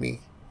arrows at me,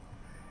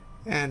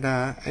 and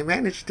I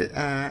managed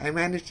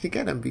to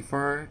get him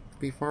before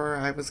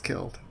I was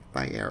killed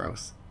by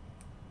arrows.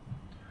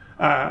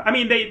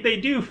 They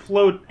do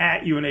float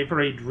at you in a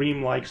very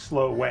dreamlike,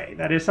 slow way.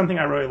 That is something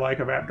I really like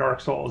about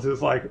Dark Souls,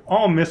 is like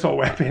all missile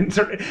weapons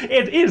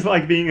it is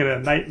like being in a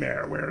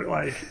nightmare where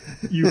like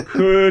you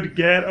could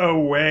get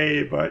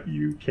away, but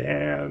you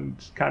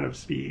can't kind of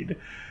speed.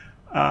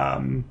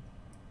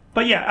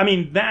 But yeah,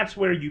 that's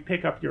where you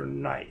pick up your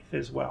knife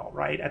as well,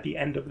 right? At the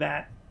end of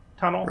that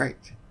tunnel?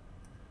 Right.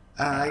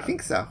 I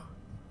think so.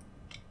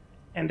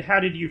 And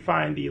how did you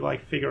find the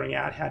figuring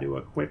out how to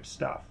equip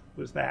stuff?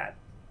 Was that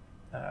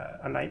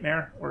a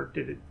nightmare, or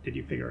did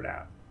you figure it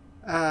out?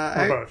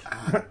 Or both?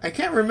 I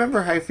can't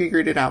remember how I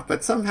figured it out,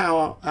 but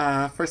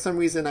somehow, for some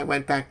reason, I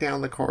went back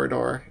down the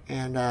corridor,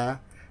 and I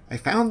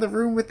found the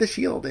room with the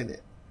shield in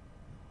it.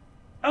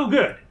 Oh,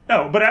 good.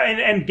 Oh, but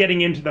and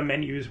getting into the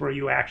menus where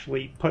you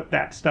actually put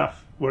that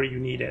stuff where you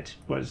need it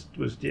was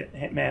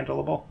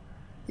handleable?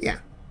 Yeah.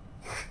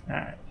 All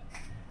right.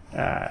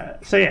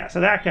 So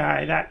that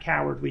guy, that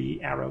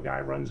cowardly arrow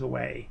guy, runs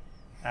away.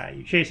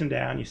 You chase him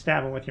down, you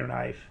stab him with your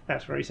knife.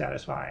 That's very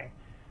satisfying.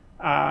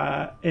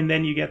 And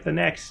then you get the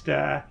next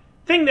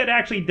thing that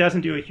actually doesn't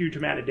do a huge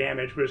amount of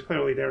damage, but is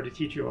clearly there to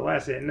teach you a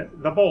lesson,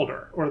 the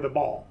boulder, or the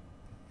ball.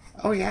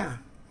 Oh, yeah.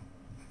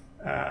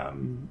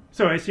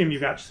 So I assume you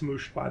got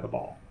smooshed by the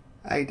ball.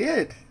 I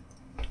did.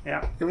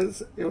 Yeah. It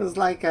was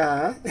like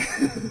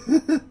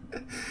it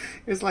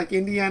was like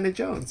Indiana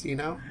Jones,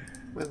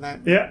 when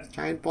that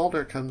giant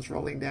boulder comes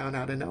rolling down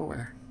out of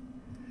nowhere.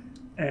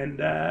 And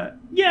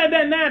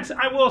then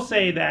I will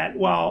say that,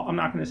 while I'm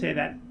not going to say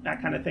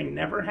that kind of thing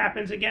never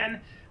happens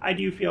again, I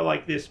do feel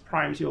like this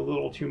primes you a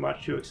little too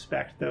much to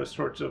expect those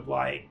sorts of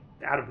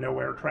out of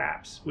nowhere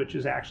traps, which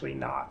is actually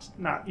not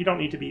you don't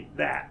need to be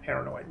that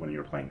paranoid when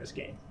you're playing this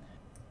game.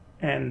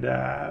 And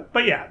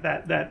but yeah,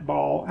 that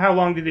ball, how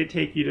long did it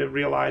take you to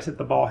realize that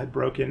the ball had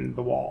broken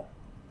the wall?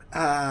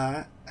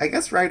 I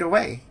guess right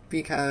away,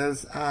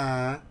 because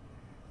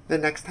the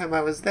next time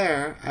I was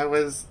there, I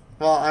was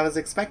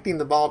expecting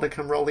the ball to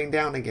come rolling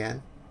down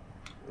again.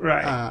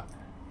 Right.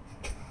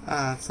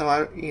 So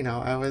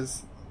I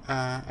was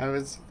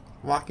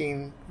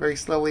walking very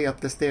slowly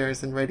up the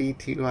stairs and ready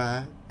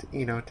to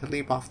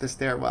leap off the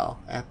stairwell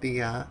at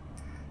the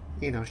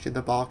should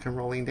the ball come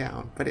rolling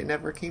down, but it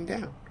never came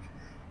down.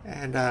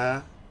 And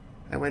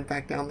I went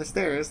back down the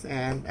stairs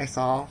and I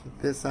saw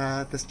this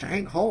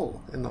giant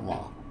hole in the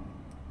wall.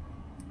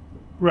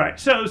 Right.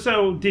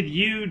 So did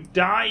you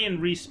die and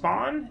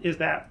respawn? Is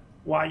that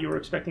why you were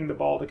expecting the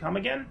ball to come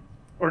again,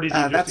 or did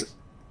you just?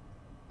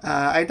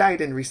 I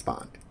died and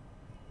respawned.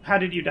 How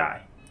did you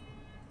die?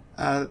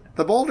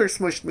 The boulder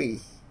smushed me.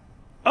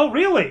 Oh,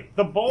 really?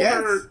 The boulder,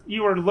 Yes.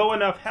 You were low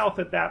enough health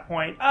at that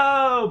point.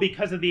 Oh,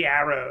 because of the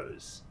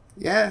arrows.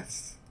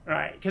 Yes.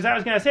 Right. Because I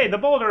was going to say, the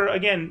boulder,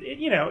 again,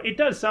 it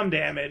does some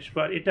damage,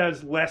 but it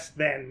does less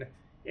than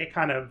it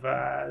kind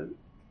of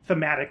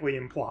thematically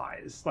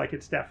implies. Like,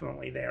 it's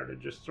definitely there to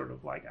just sort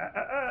of like,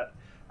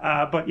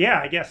 but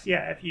yeah, I guess,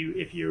 yeah, if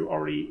you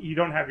already, you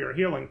don't have your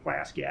healing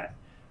flask yet.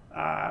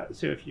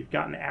 So if you've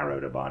gotten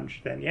arrowed a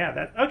bunch, then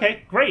yeah,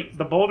 okay, great.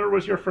 The boulder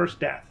was your first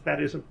death.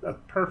 That is a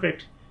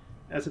perfect,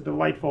 that's a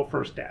delightful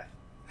first death.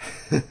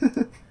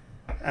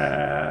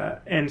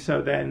 And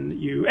so then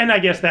and I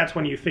guess that's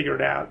when you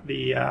figured out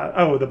the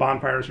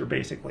bonfires are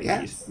basically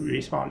Yes.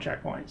 respawn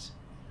checkpoints.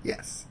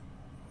 Yes.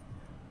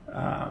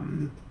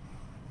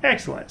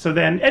 Excellent. So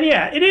then, and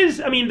yeah, it is,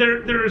 I mean,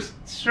 there's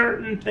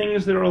certain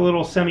things that are a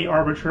little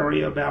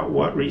semi-arbitrary about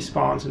what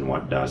respawns and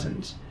what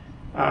doesn't.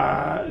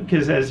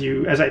 Because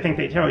as I think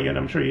they tell you, and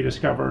I'm sure you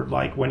discovered,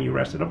 like when you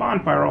rest at a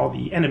bonfire, all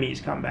the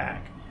enemies come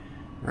back.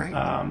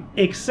 Right.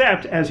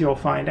 Except, as you'll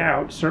find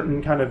out,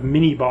 certain kind of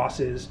mini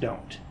bosses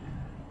don't.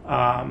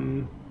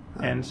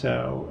 And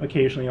so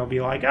occasionally you'll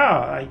be like,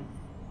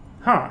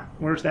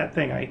 where's that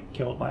thing I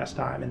killed last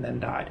time and then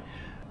died?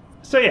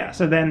 So yeah,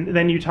 so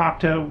then you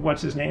talk to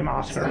what's his name,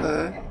 Oscar.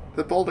 So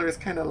the boulder is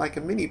kind of like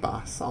a mini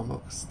boss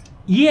almost.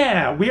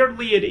 Yeah,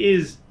 weirdly it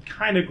is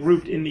kind of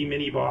grouped in the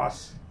mini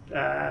boss.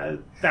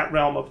 That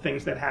realm of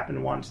things that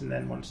happen once, and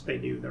then once they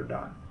do, they're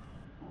done.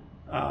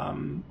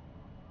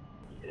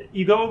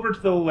 You go over to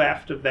the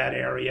left of that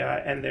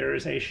area, and there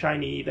is a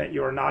shiny that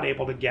you're not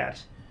able to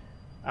get.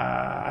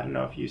 I don't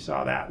know if you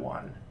saw that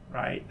one,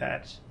 right?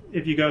 That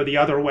if you go the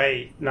other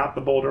way, not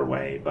the boulder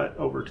way, but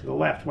over to the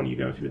left when you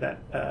go through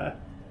that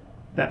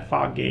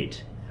fog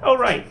gate. Oh,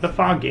 right, the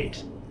fog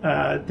gate.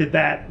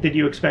 Did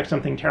you expect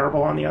something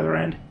terrible on the other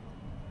end?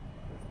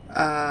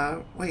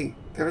 Wait,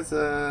 there was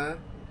a...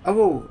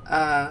 no,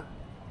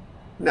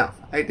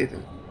 I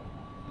didn't.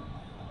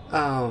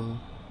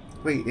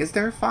 Wait, is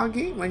there a fog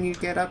gate when you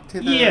get up to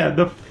the... Yeah,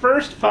 the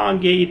first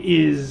fog gate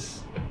is...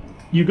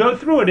 You go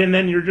through it, and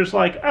then you're just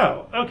like,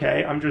 oh,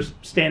 okay, I'm just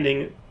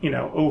standing,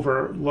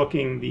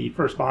 overlooking the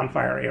first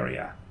bonfire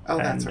area. Oh,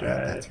 that's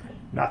right.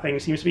 Nothing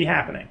seems to be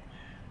happening.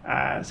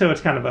 So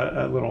it's kind of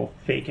a little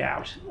fake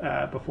out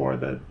before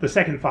the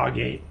second fog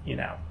gate,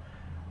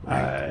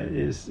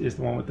 is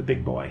the one with the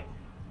big boy.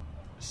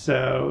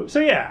 So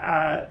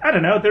yeah, I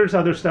don't know. There's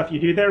other stuff you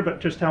do there, but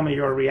just tell me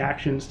your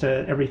reactions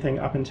to everything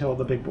up until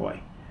the big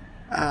boy.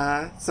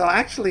 So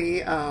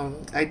actually,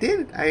 I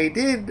did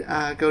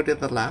go to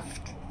the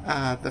left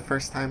the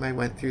first time I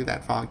went through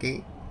that fog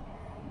gate,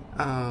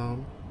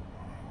 and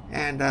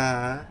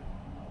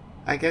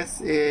I guess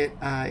it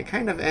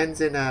kind of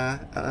ends in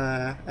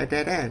a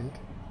dead end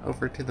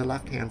over to the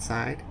left-hand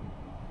side,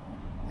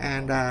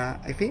 and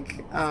I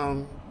think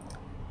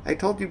I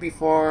told you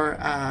before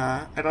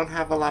I don't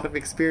have a lot of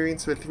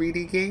experience with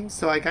 3D games,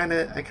 so I kind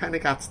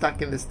of got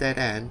stuck in this dead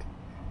end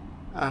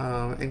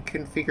and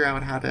couldn't figure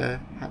out how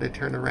to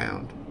turn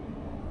around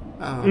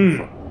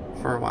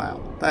for a while,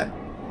 but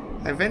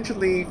I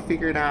eventually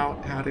figured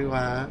out how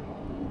to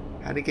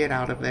get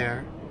out of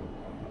there.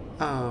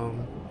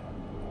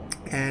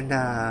 And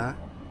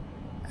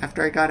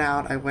after I got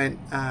out, I went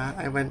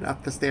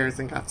up the stairs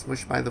and got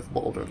smushed by the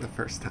boulder the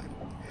first time.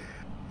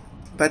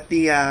 But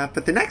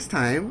the next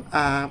time,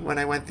 when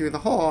I went through the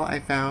hole, I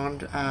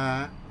found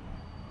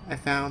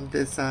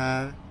this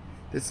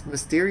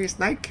mysterious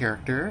knight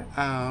character.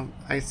 I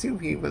assume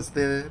he was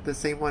the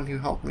same one who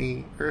helped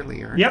me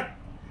earlier. Yep.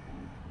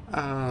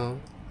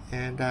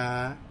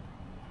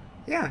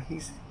 Yeah,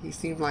 he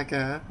seemed like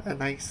a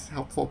nice,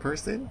 helpful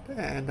person,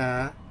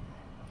 and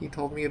he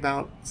told me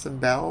about some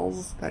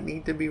bells that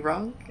need to be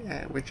rung,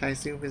 which I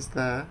assume is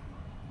the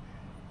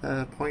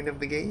point of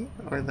the game,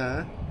 or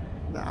the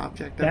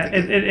object of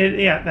the game.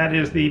 Yeah, that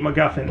is the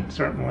MacGuffin,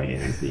 certainly,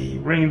 is the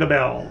ring the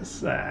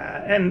bells.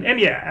 And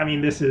yeah, I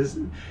mean, this is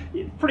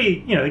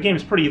pretty, the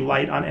game's pretty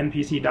light on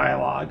NPC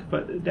dialogue,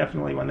 but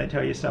definitely when they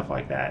tell you stuff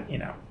like that,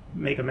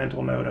 make a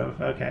mental note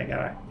of, okay,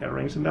 gotta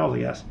ring some bells, I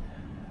guess.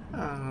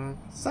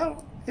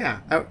 So, yeah.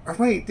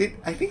 Wait,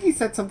 I think he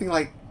said something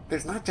like,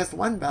 there's not just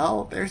one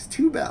bell, there's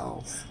two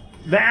bells.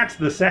 That's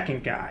the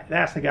second guy.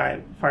 That's the guy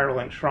at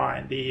Firelink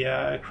Shrine, the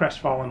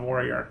crestfallen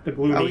warrior, the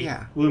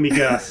gloomy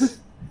Gus.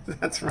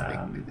 That's right.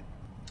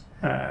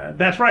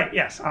 That's right,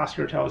 yes.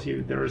 Oscar tells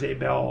you there is a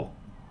bell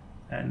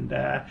And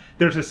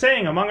there's a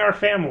saying among our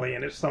family,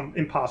 and it's some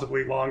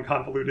impossibly long,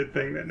 convoluted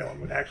thing that no one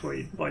would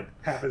actually like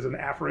have as an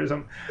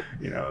aphorism.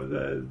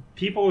 The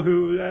people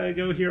who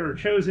go here are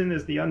chosen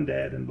as the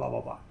undead, and blah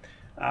blah blah.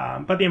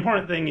 But the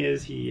important thing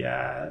is he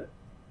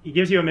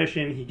gives you a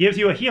mission. He gives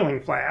you a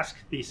healing flask,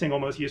 the single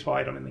most useful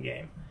item in the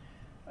game.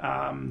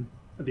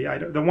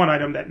 The one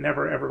item that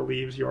never ever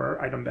leaves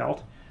your item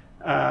belt,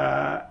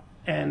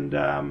 and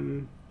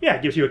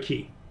it gives you a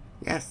key.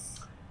 Yes.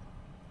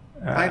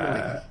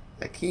 Finally.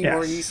 A key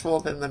more useful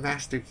than the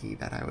master key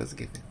that I was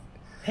given.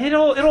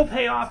 It'll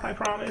pay off, I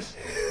promise.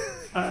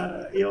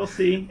 You'll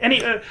see.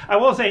 I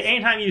will say,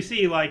 anytime you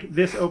see like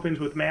this opens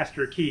with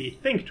master key,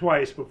 think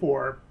twice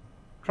before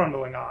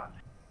trundling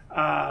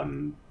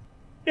on.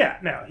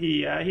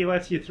 He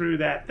lets you through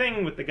that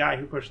thing with the guy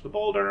who pushed the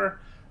boulder,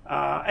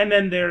 and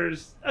then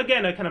there's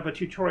again a kind of a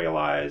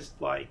tutorialized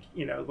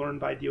learn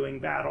by doing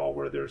battle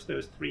where there's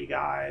those three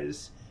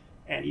guys,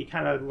 and you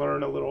kind of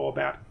learn a little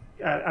about.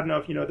 I don't know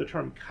if you know the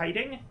term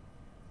kiting.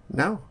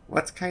 No,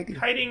 what's kiting?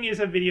 Kiting is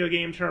a video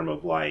game term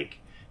of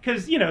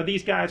because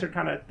these guys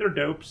are they're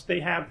dopes. They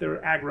have their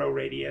aggro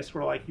radius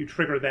where you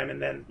trigger them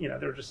and then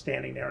they're just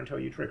standing there until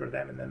you trigger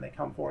them and then they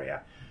come for you.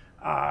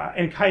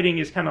 And kiting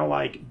is kind of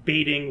like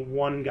baiting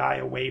one guy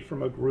away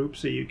from a group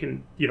so you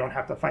don't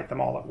have to fight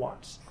them all at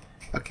once.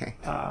 Okay.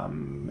 I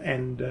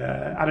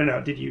don't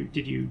know. Did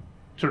you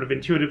sort of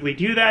intuitively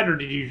do that, or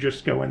did you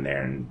just go in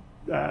there and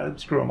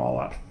screw them all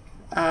up?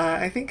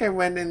 I think I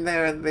went in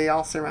there and they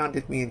all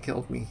surrounded me and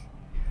killed me.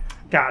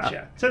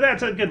 Gotcha. So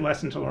that's a good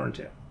lesson to learn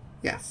too.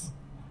 Yes.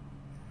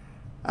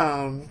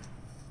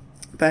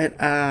 But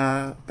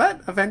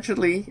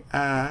eventually,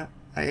 I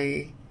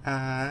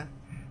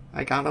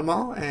got them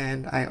all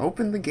and I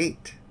opened the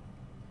gate.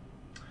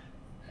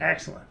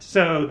 Excellent.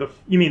 So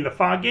you mean the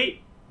fog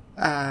gate?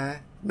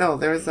 No,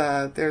 there's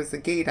a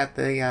gate at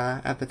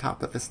the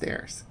top of the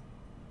stairs.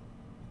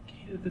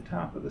 Gate at the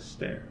top of the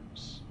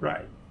stairs.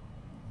 Right.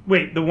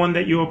 Wait, the one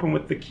that you open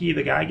with the key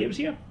the guy gives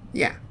you?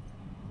 Yeah.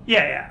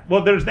 Yeah.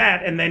 Well, there's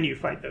that, and then you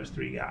fight those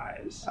three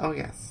guys. Oh,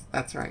 yes,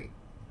 that's right.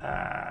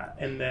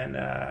 And then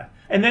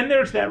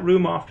there's that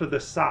room off to the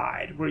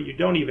side where you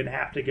don't even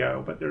have to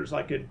go, but there's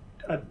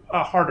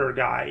a harder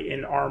guy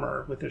in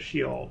armor with a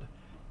shield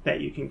that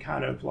you can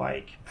kind of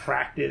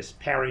practice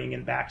parrying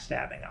and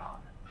backstabbing on.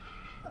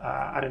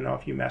 I don't know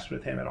if you messed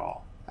with him at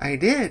all. I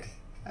did.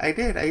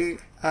 I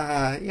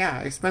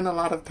spent a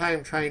lot of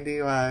time trying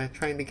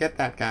to get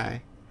that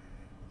guy.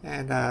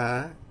 And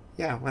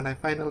when I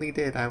finally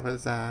did, I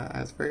was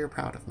very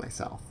proud of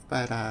myself.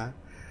 But I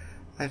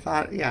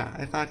thought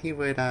he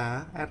would.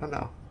 I don't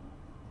know.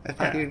 I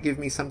thought he would give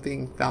me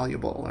something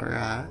valuable,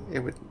 or it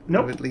would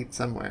lead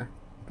somewhere.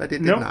 But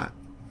it did not.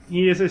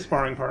 He is a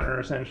sparring partner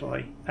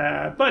essentially.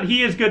 But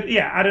he is good.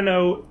 Yeah, I don't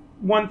know.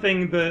 One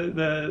thing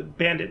the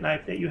bandit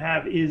knife that you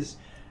have is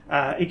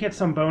it gets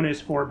some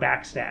bonus for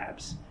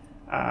backstabs.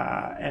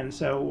 And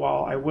so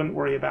while I wouldn't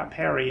worry about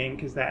parrying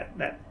because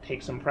that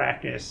takes some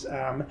practice,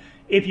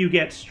 if you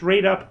get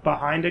straight up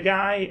behind a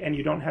guy and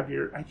you don't have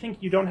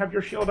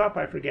your shield up,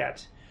 I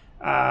forget,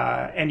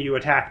 and you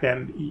attack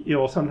them,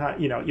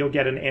 you'll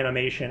get an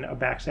animation, a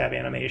backstab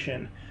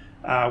animation,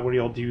 where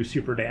you'll do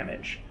super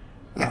damage.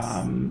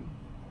 Yes.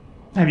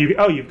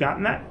 You've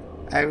gotten that?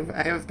 I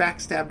have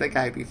backstabbed a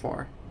guy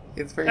before.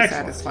 It's very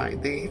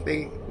satisfying.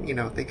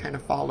 They kind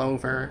of fall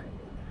over,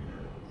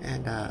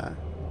 and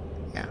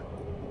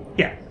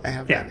yeah, I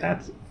have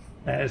that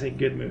is a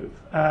good move.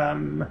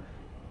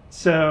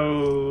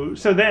 So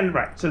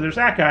there's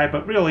that guy,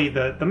 but really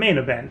the main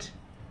event,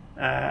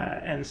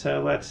 and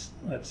so let's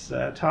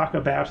talk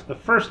about the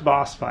first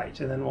boss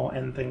fight, and then we'll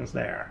end things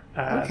there.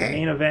 Okay. The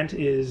main event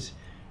is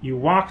you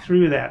walk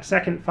through that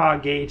second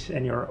fog gate,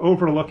 and you're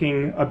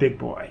overlooking a big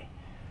boy.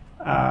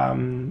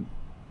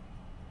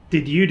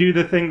 Did you do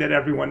the thing that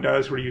everyone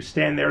does, where you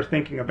stand there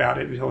thinking about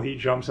it until he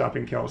jumps up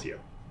and kills you?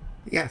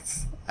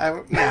 Yes.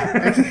 So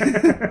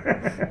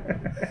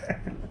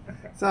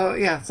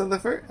the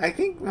first, I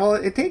think,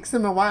 it takes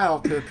him a while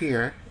to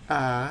appear.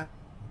 I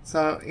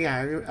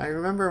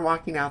remember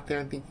walking out there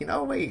and thinking,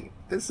 oh wait,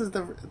 this is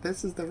the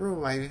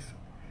room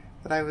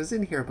that I was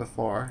in here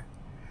before,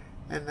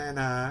 and then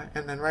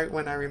right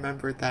when I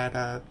remembered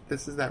that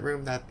this is that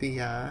room that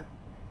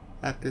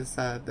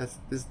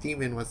this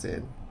demon was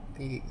in,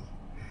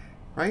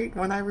 right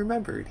when I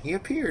remembered, he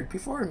appeared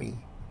before me.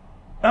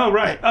 Oh,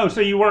 right. Oh,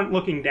 so you weren't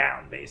looking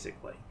down,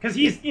 basically. Because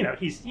he's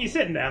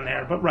sitting down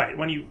there, but right,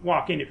 when you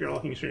walk in, if you're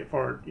looking straight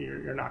forward,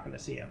 you're not going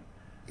to see him.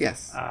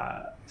 Yes.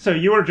 So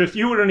you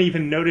weren't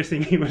even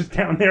noticing he was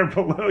down there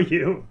below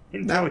you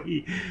until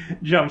he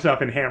jumps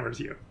up and hammers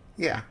you.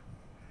 Yeah.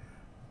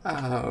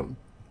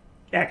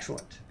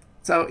 Excellent.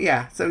 So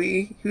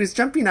he was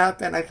jumping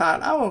up, and I thought,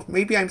 oh,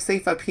 maybe I'm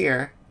safe up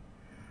here.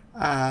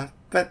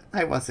 But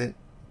I wasn't.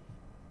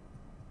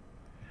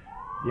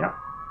 Yep.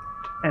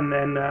 And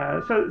then,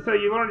 so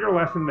you learned your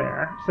lesson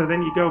there. So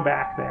then you go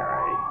back there,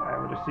 I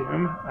would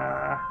assume.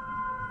 How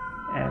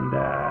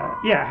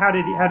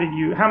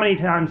many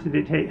tries did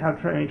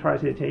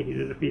it take you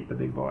to defeat the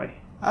big boy?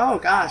 Oh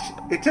gosh,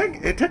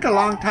 it took a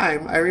long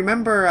time. I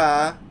remember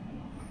I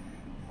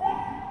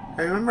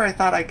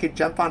thought I could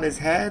jump on his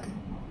head.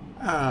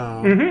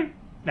 Mm-hmm.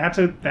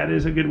 That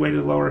is a good way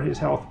to lower his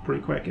health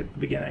pretty quick at the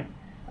beginning.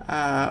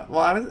 Well,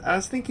 I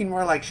was thinking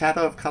more like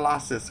Shadow of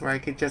Colossus, where I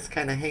could just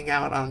kind of hang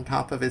out on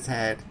top of his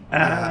head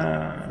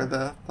for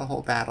the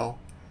whole battle,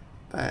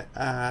 but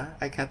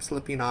I kept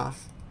slipping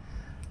off.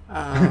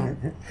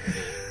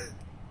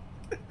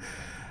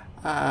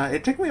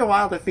 It took me a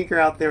while to figure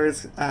out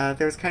there's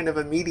kind of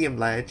a medium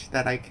ledge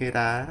that I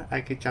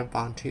could jump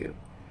onto.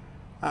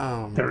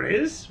 There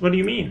is? What do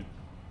you mean?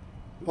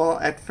 Well,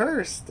 at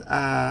first,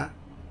 I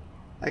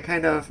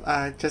kind of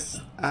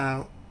just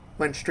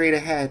went straight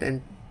ahead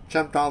and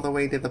jumped all the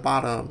way to the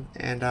bottom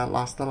and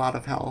lost a lot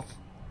of health.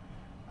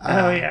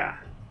 Yeah.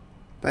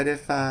 But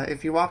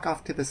if you walk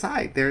off to the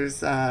side,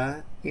 there's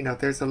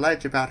there's a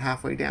ledge about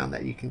halfway down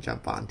that you can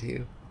jump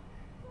onto.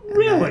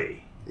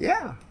 Really?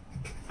 Yeah.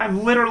 I've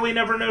literally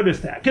never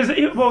noticed that.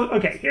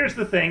 Okay, here's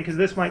the thing, because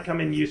this might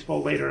come in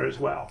useful later as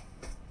well,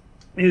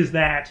 is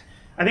that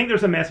I think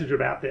there's a message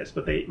about this,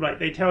 but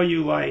they tell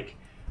you, like,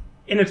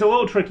 and it's a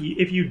little tricky,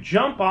 if you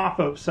jump off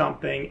of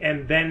something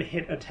and then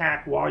hit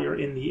attack while you're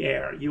in the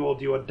air, you will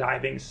do a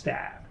diving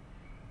stab.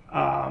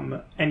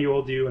 And you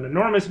will do an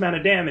enormous amount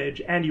of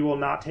damage, and you will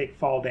not take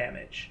fall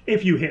damage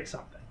if you hit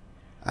something.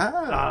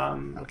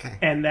 Okay.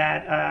 And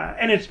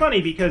and it's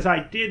funny because I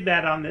did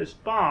that on this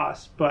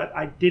boss, but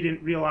I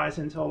didn't realize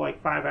until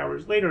like 5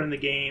 hours later in the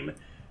game,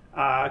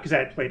 because I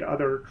had played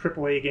other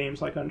AAA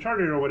games like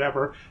Uncharted or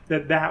whatever,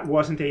 that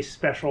wasn't a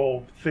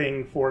special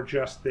thing for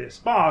just this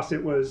boss.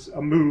 It was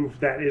a move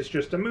that is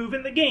just a move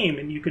in the game,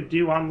 and you could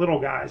do on little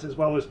guys as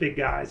well as big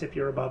guys if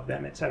you're above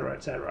them, etc.,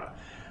 etc.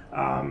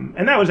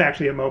 And that was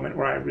actually a moment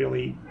where I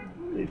really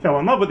fell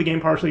in love with the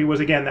game. Partially was,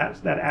 again,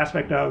 that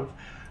aspect of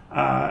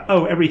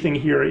everything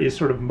here is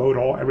sort of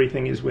modal.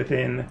 Everything is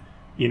within,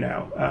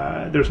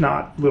 there's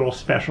not little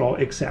special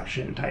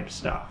exception type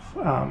stuff.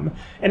 And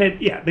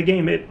the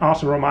game, it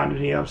also reminded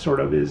me of sort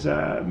of is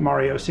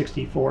Mario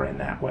 64 in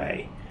that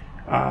way,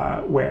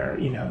 where,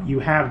 you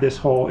have this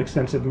whole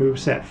extensive move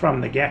set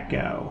from the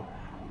get-go.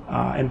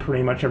 And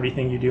pretty much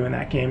everything you do in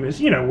that game is,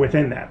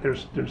 within that.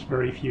 There's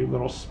very few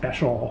little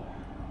special,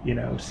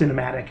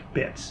 cinematic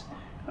bits.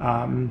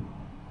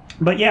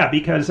 But yeah,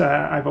 because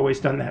I've always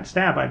done that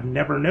stab, I've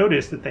never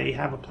noticed that they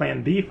have a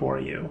plan B for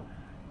you,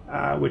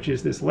 which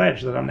is this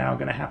ledge that I'm now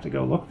going to have to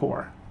go look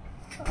for.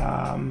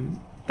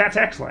 That's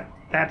excellent.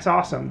 That's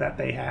awesome that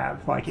they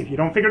have, like, if you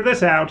don't figure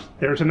this out,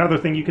 there's another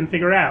thing you can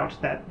figure out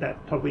that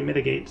totally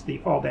mitigates the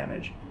fall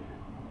damage.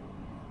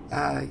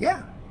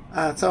 Yeah.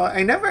 So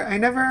I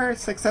never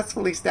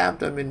successfully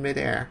stabbed him in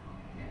midair.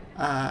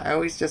 I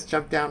always just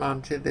jumped down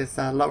onto this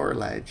lower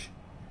ledge.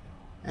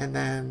 And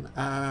then,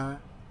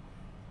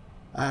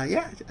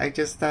 I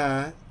just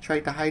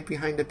tried to hide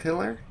behind a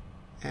pillar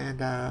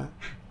and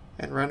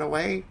run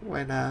away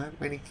when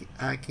he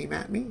came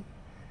at me.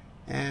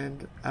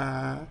 And,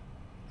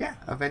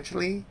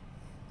 eventually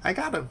I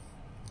got him.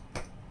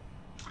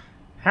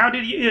 How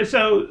did you...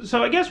 So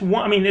I guess,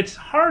 it's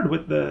hard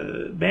with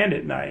the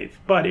bandit knife,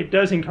 but it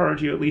does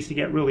encourage you at least to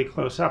get really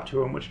close up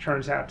to him, which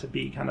turns out to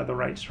be kind of the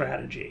right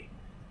strategy.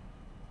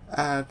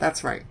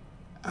 That's right.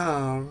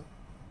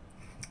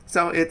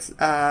 So it's,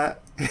 I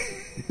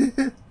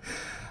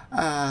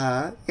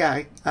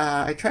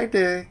tried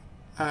to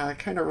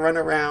kind of run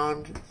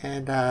around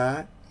and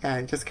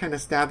just kind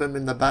of stab him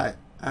in the butt.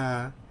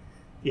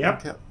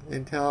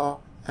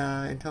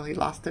 Until he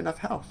lost enough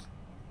health.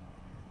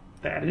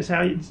 That is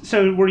how you...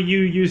 So were you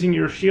using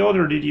your shield,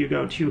 or did you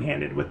go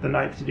two-handed with the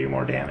knife to do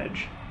more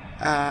damage?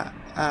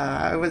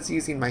 I was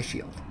using my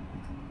shield.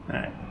 All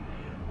right.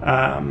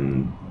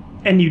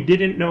 And you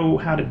didn't know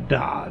how to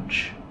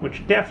dodge,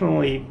 which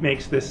definitely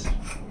makes this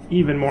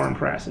even more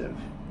impressive.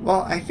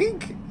 Well, I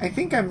think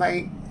I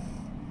might...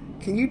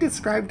 Can you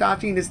describe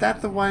dodging? Is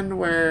that the one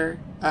where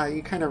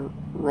you kind of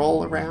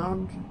roll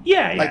around?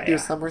 Yeah, do a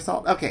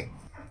somersault? Okay.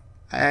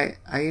 I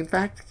in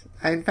fact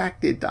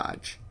did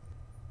dodge.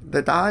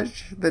 The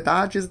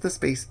dodge is the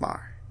space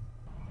bar.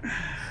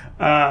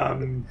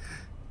 God,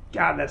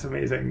 that's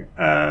amazing.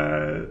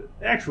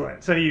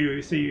 Excellent. So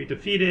you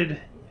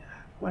defeated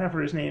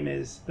whatever his name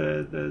is,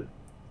 the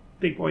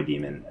big boy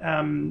demon.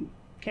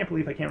 Can't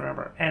believe I can't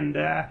remember.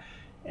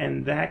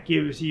 And that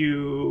gives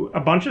you a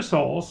bunch of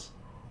souls.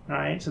 All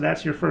right, so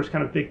that's your first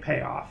kind of big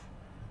payoff.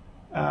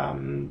 How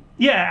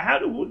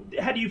do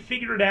you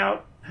figure it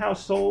out? How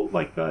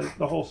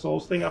the whole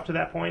souls thing up to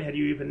that point? Had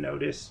you even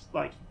noticed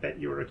like that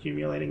you were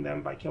accumulating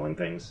them by killing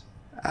things?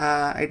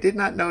 I did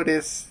not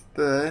notice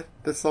the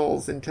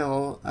souls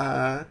until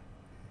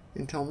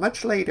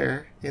much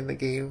later in the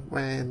game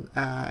when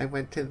I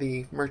went to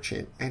the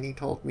merchant and he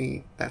told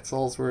me that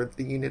souls were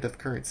the unit of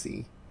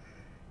currency.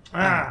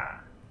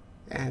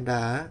 And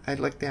I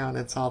looked down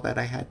and saw that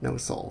I had no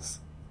souls.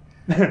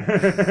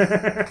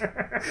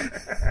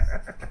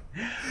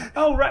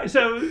 Oh right.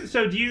 So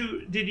do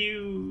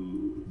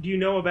you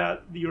know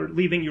about your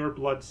leaving your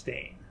blood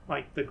stain,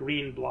 like the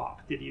green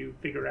blob? Did you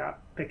figure out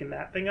picking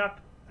that thing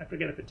up? I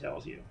forget if it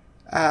tells you.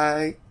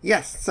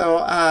 Yes. So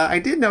I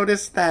did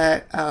notice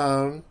that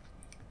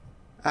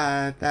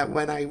that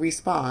when I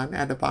respawn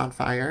at a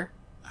bonfire,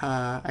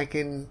 I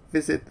can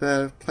visit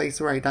the place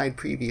where I died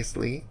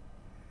previously,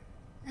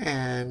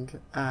 and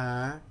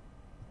I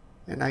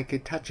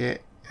could touch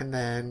it, and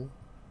then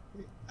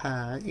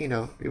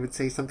it would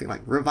say something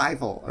like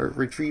revival or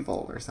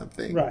retrieval or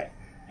something. Right.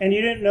 And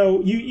you didn't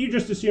know, you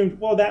just assumed,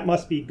 well, that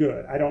must be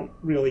good. I don't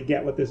really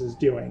get what this is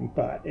doing,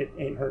 but it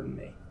ain't hurting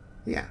me.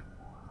 Yeah.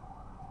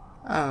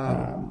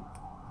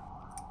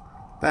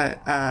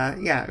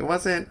 It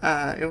wasn't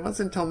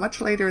until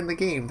much later in the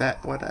game that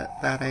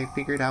I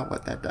figured out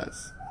what that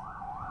does.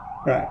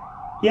 Right.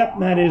 Yep,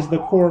 that is the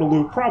core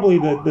loop, probably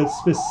the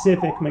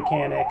specific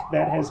mechanic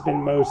that has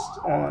been most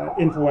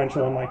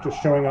influential in like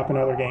just showing up in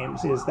other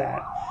games is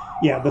that,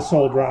 the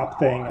soul drop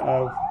thing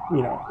of,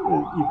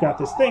 you've got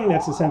this thing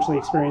that's essentially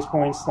experience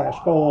points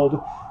 / gold.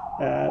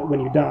 When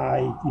you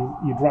die,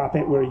 you drop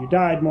it where you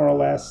died, more or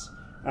less.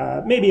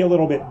 Maybe a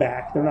little bit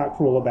back. They're not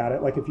cruel about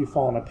it. Like if you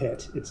fall in a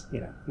pit, it's,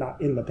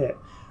 not in the pit.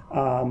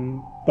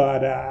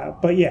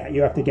 But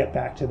you have to get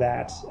back to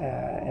that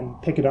and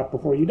pick it up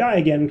before you die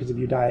again, because if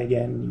you die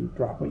again, you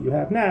drop what you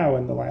have now,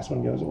 and the last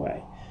one goes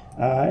away.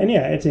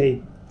 It's a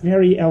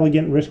very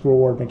elegant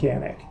risk-reward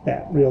mechanic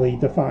that really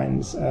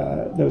defines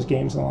those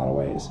games in a lot of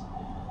ways.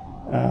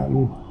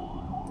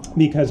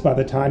 Because by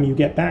the time you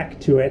get back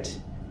to it,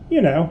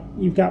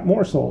 you've got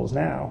more souls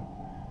now,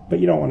 but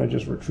you don't want to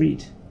just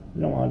retreat. You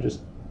don't want to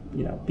just,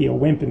 be a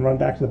wimp and run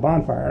back to the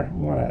bonfire.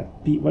 You want to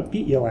beat what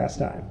beat you last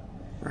time.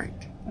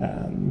 Right.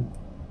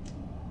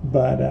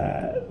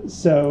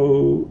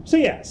 So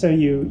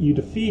you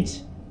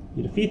defeat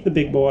the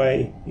big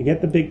boy, you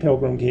get the big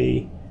pilgrim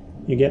key,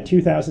 you get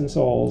 2,000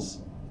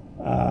 souls,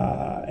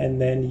 and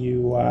then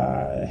you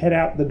head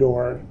out the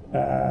door,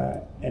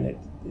 and it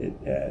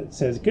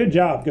says, "Good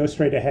job, go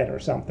straight ahead," or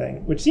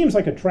something, which seems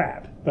like a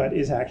trap, but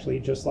is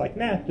actually just like,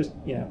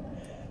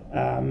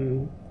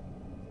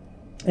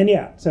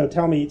 so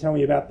tell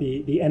me about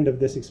the end of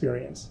this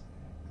experience.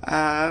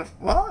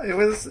 Well, it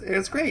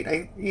was great.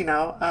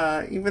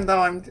 Even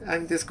though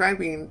I'm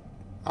describing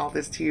all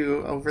this to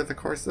you over the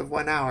course of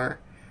 1 hour,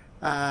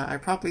 I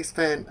probably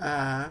spent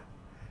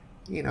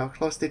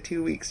close to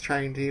 2 weeks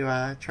trying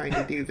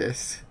to do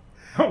this.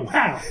 Oh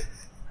wow!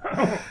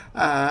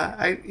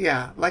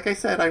 Like I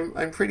said,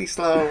 I'm pretty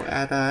slow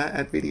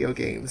at video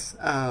games.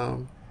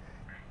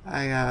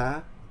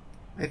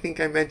 I think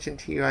I mentioned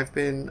to you I've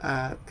been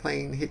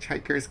playing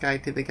Hitchhiker's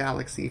Guide to the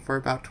Galaxy for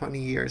about 20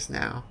 years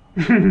now.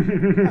 I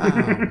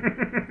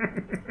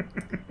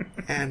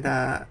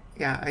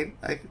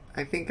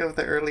think of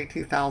the early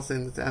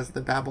 2000s as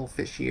the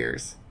Babelfish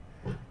years,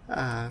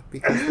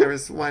 because there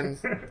was one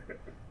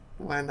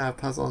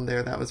puzzle in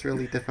there that was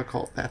really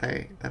difficult that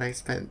I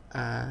spent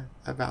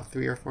about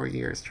 3 or 4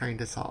 years trying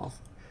to solve.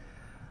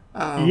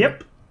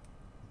 Yep.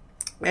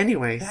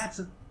 Anyways,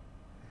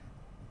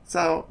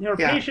 you're a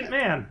patient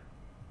man.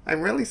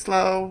 I'm really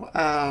slow.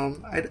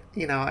 I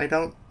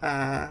don't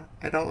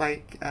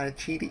like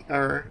cheating,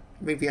 or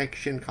maybe I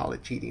shouldn't call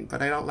it cheating,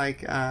 but I don't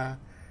like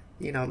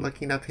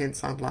looking up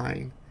hints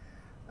online.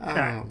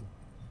 I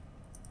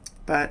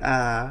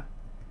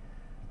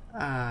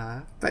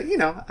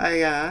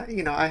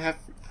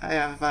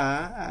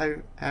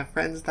have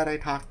friends that I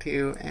talk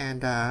to,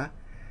 and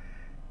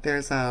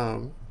there's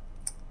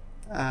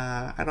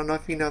I don't know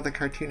if you know the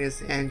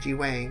cartoonist Angie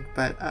Wang,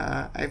 but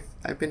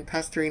I've been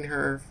pestering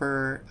her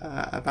for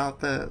about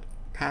the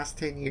past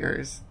 10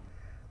 years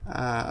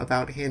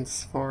about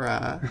hints for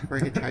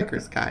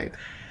Hitchhiker's Guide.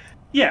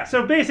 Yeah,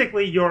 so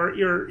basically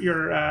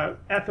your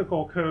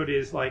ethical code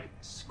is like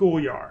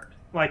schoolyard.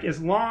 Like,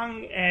 as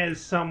long as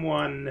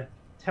someone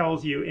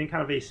tells you in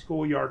kind of a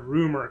schoolyard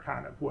rumor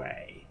kind of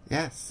way,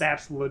 yes,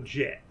 that's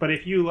legit. But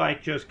if you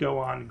just go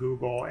on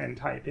Google and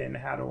type in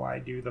 "how do I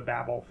do the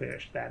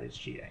Babelfish," that is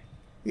cheating.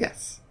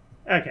 Yes.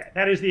 Okay,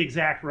 that is the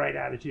exact right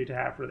attitude to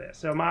have for this.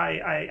 So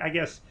I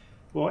guess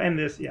we'll end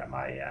this.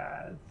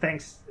 Yeah,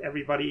 thanks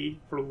everybody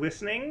for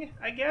listening.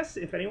 I guess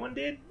if anyone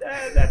did,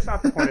 that's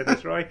not the point of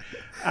this, Roy.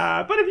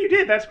 But if you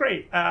did, that's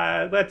great.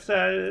 Let's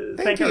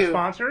thank our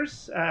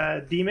sponsors.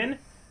 Demon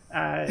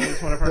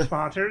is one of our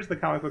sponsors, the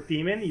comic book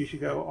Demon. You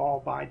should go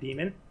all buy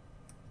Demon.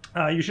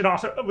 You should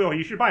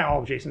buy all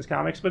of Jason's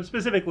comics, but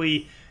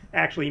specifically,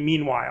 actually,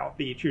 Meanwhile,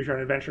 the Choose Your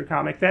Own Adventure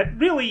comic that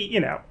really,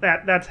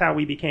 that's how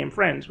we became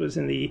friends, was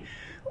in the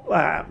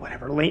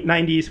late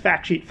 90s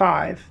Fact Sheet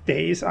 5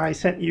 days. I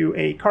sent you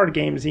a card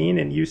game zine,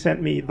 and you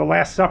sent me The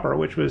Last Supper,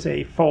 which was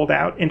a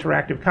fold-out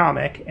interactive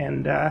comic,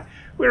 and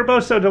we were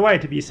both so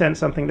delighted to be sent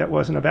something that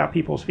wasn't about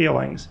people's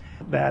feelings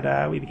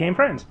that we became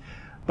friends.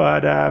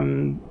 But, I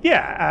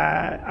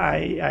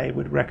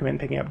would recommend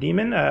picking up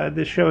Demon.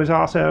 This show is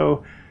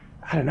also,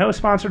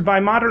 sponsored by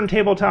Modern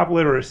Tabletop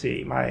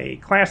Literacy, my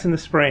class in the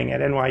spring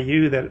at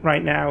NYU that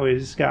right now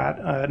has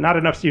got not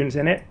enough students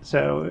in it.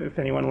 So if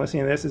anyone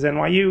listening to this is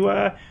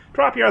NYU,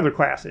 drop your other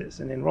classes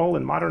and enroll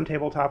in Modern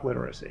Tabletop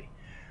Literacy.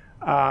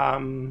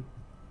 I'll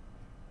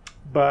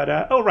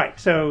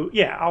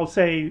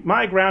say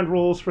my ground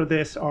rules for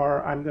this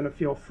are I'm going to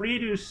feel free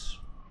to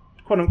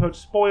quote-unquote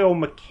spoil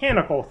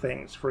mechanical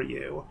things for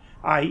you,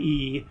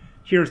 i.e.,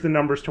 here's the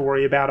numbers to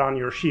worry about on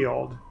your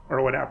shield,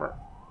 or whatever.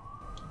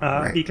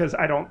 Right. Because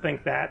I don't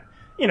think that,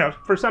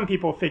 for some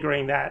people,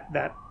 figuring that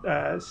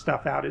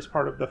stuff out is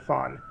part of the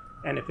fun.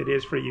 And if it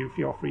is for you,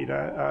 feel free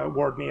to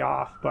ward me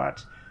off.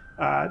 But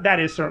that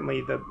is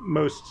certainly the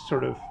most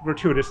sort of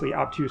gratuitously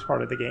obtuse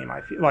part of the game.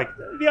 I feel like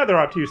the other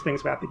obtuse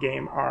things about the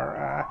game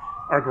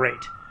are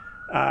great.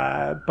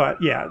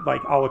 But yeah,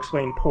 like I'll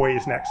explain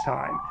poise next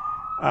time.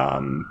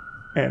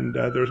 And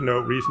there's no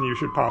reason you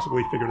should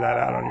possibly figure that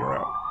out on your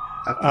own.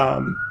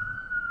 Okay.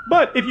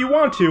 But if you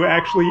want to,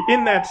 actually,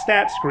 in that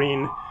stat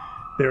screen,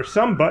 there's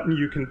some button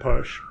you can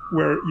push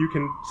where you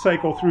can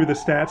cycle through the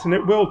stats, and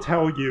it will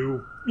tell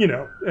you,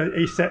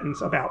 a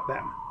sentence about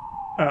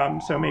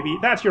them. So maybe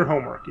that's your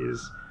homework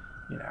is,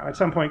 at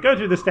some point go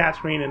through the stat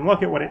screen and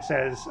look at what it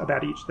says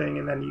about each thing,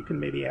 and then you can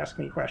maybe ask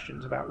me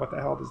questions about what the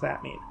hell does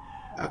that mean.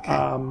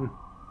 Okay.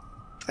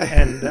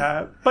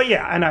 But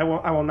yeah, and I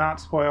will not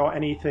spoil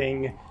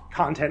anything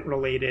content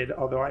related,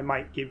 although I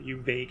might give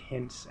you vague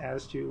hints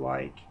as to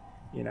like,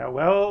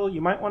 well,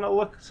 you might want to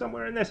look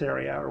somewhere in this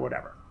area or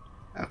whatever.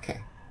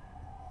 Okay.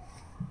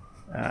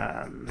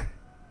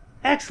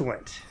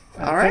 Excellent.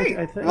 All right.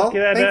 I think well,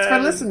 thanks for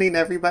listening,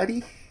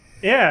 everybody.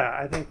 Yeah,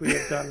 I think we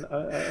have done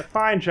a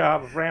fine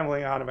job of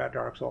rambling on about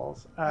Dark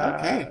Souls.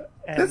 Okay.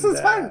 This was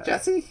fun,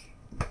 Jesse.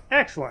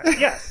 Excellent.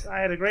 Yes, I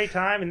had a great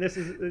time, and this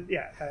is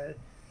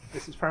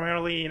this is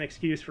primarily an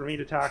excuse for me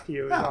to talk to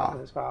you as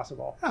often as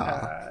possible.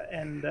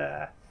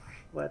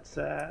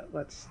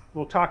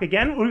 We'll talk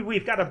again.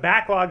 We've got a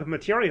backlog of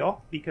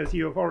material because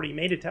you have already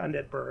made it to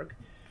Undead Burg.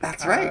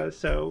 That's right.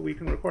 So we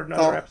can record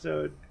another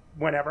episode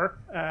whenever.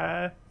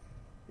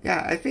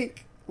 Yeah, I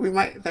think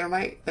there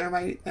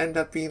might end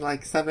up being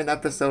like 7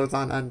 episodes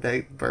on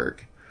Undead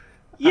Burg.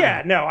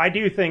 Yeah, no, I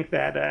do think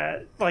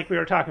that, like we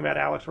were talking about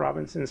Alex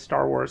Robinson's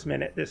Star Wars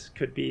Minute, this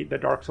could be the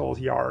Dark Souls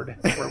yard,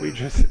 where we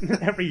just,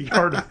 every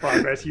yard of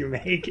progress you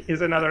make is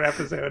another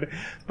episode.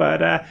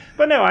 But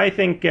no, I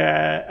think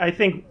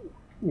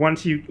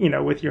once you,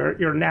 with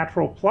your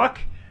natural pluck,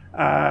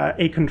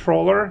 a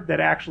controller that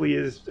actually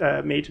is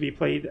made to be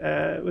played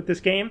with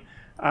this game,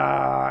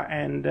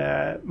 and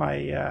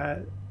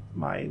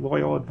my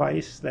loyal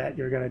advice that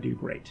you're going to do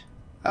great.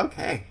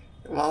 Okay.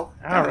 Well,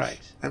 all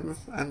right.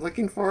 I'm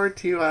looking forward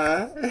to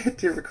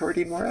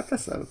recording more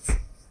episodes.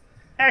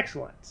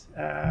 Excellent.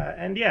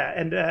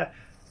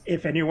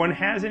 If anyone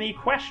has any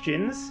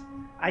questions,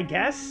 I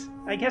guess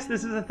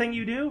this is a thing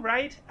you do,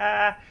 right?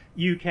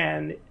 You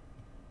can,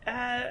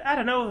 I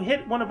don't know,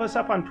 hit one of us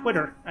up on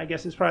Twitter. I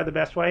guess is probably the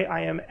best way.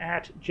 I am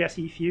at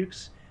Jesse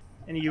Fuchs,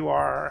 and you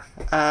are.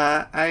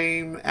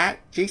 I'm at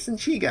Jason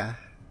Shiga.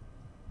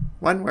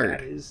 One word.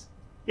 That is.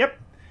 Yep.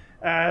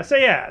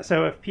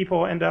 So if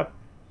people end up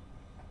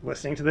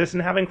listening to this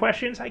and having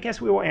questions, I guess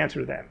we will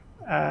answer them.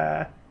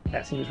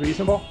 That seems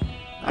reasonable.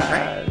 All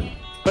right.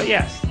 But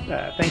yes,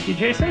 thank you,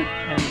 Jason,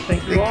 and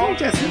thank you all.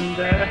 Jesse.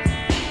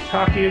 And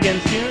talk to you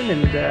again soon.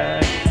 And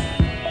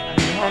I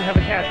don't have a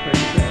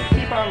catchphrase, so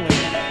keep on living.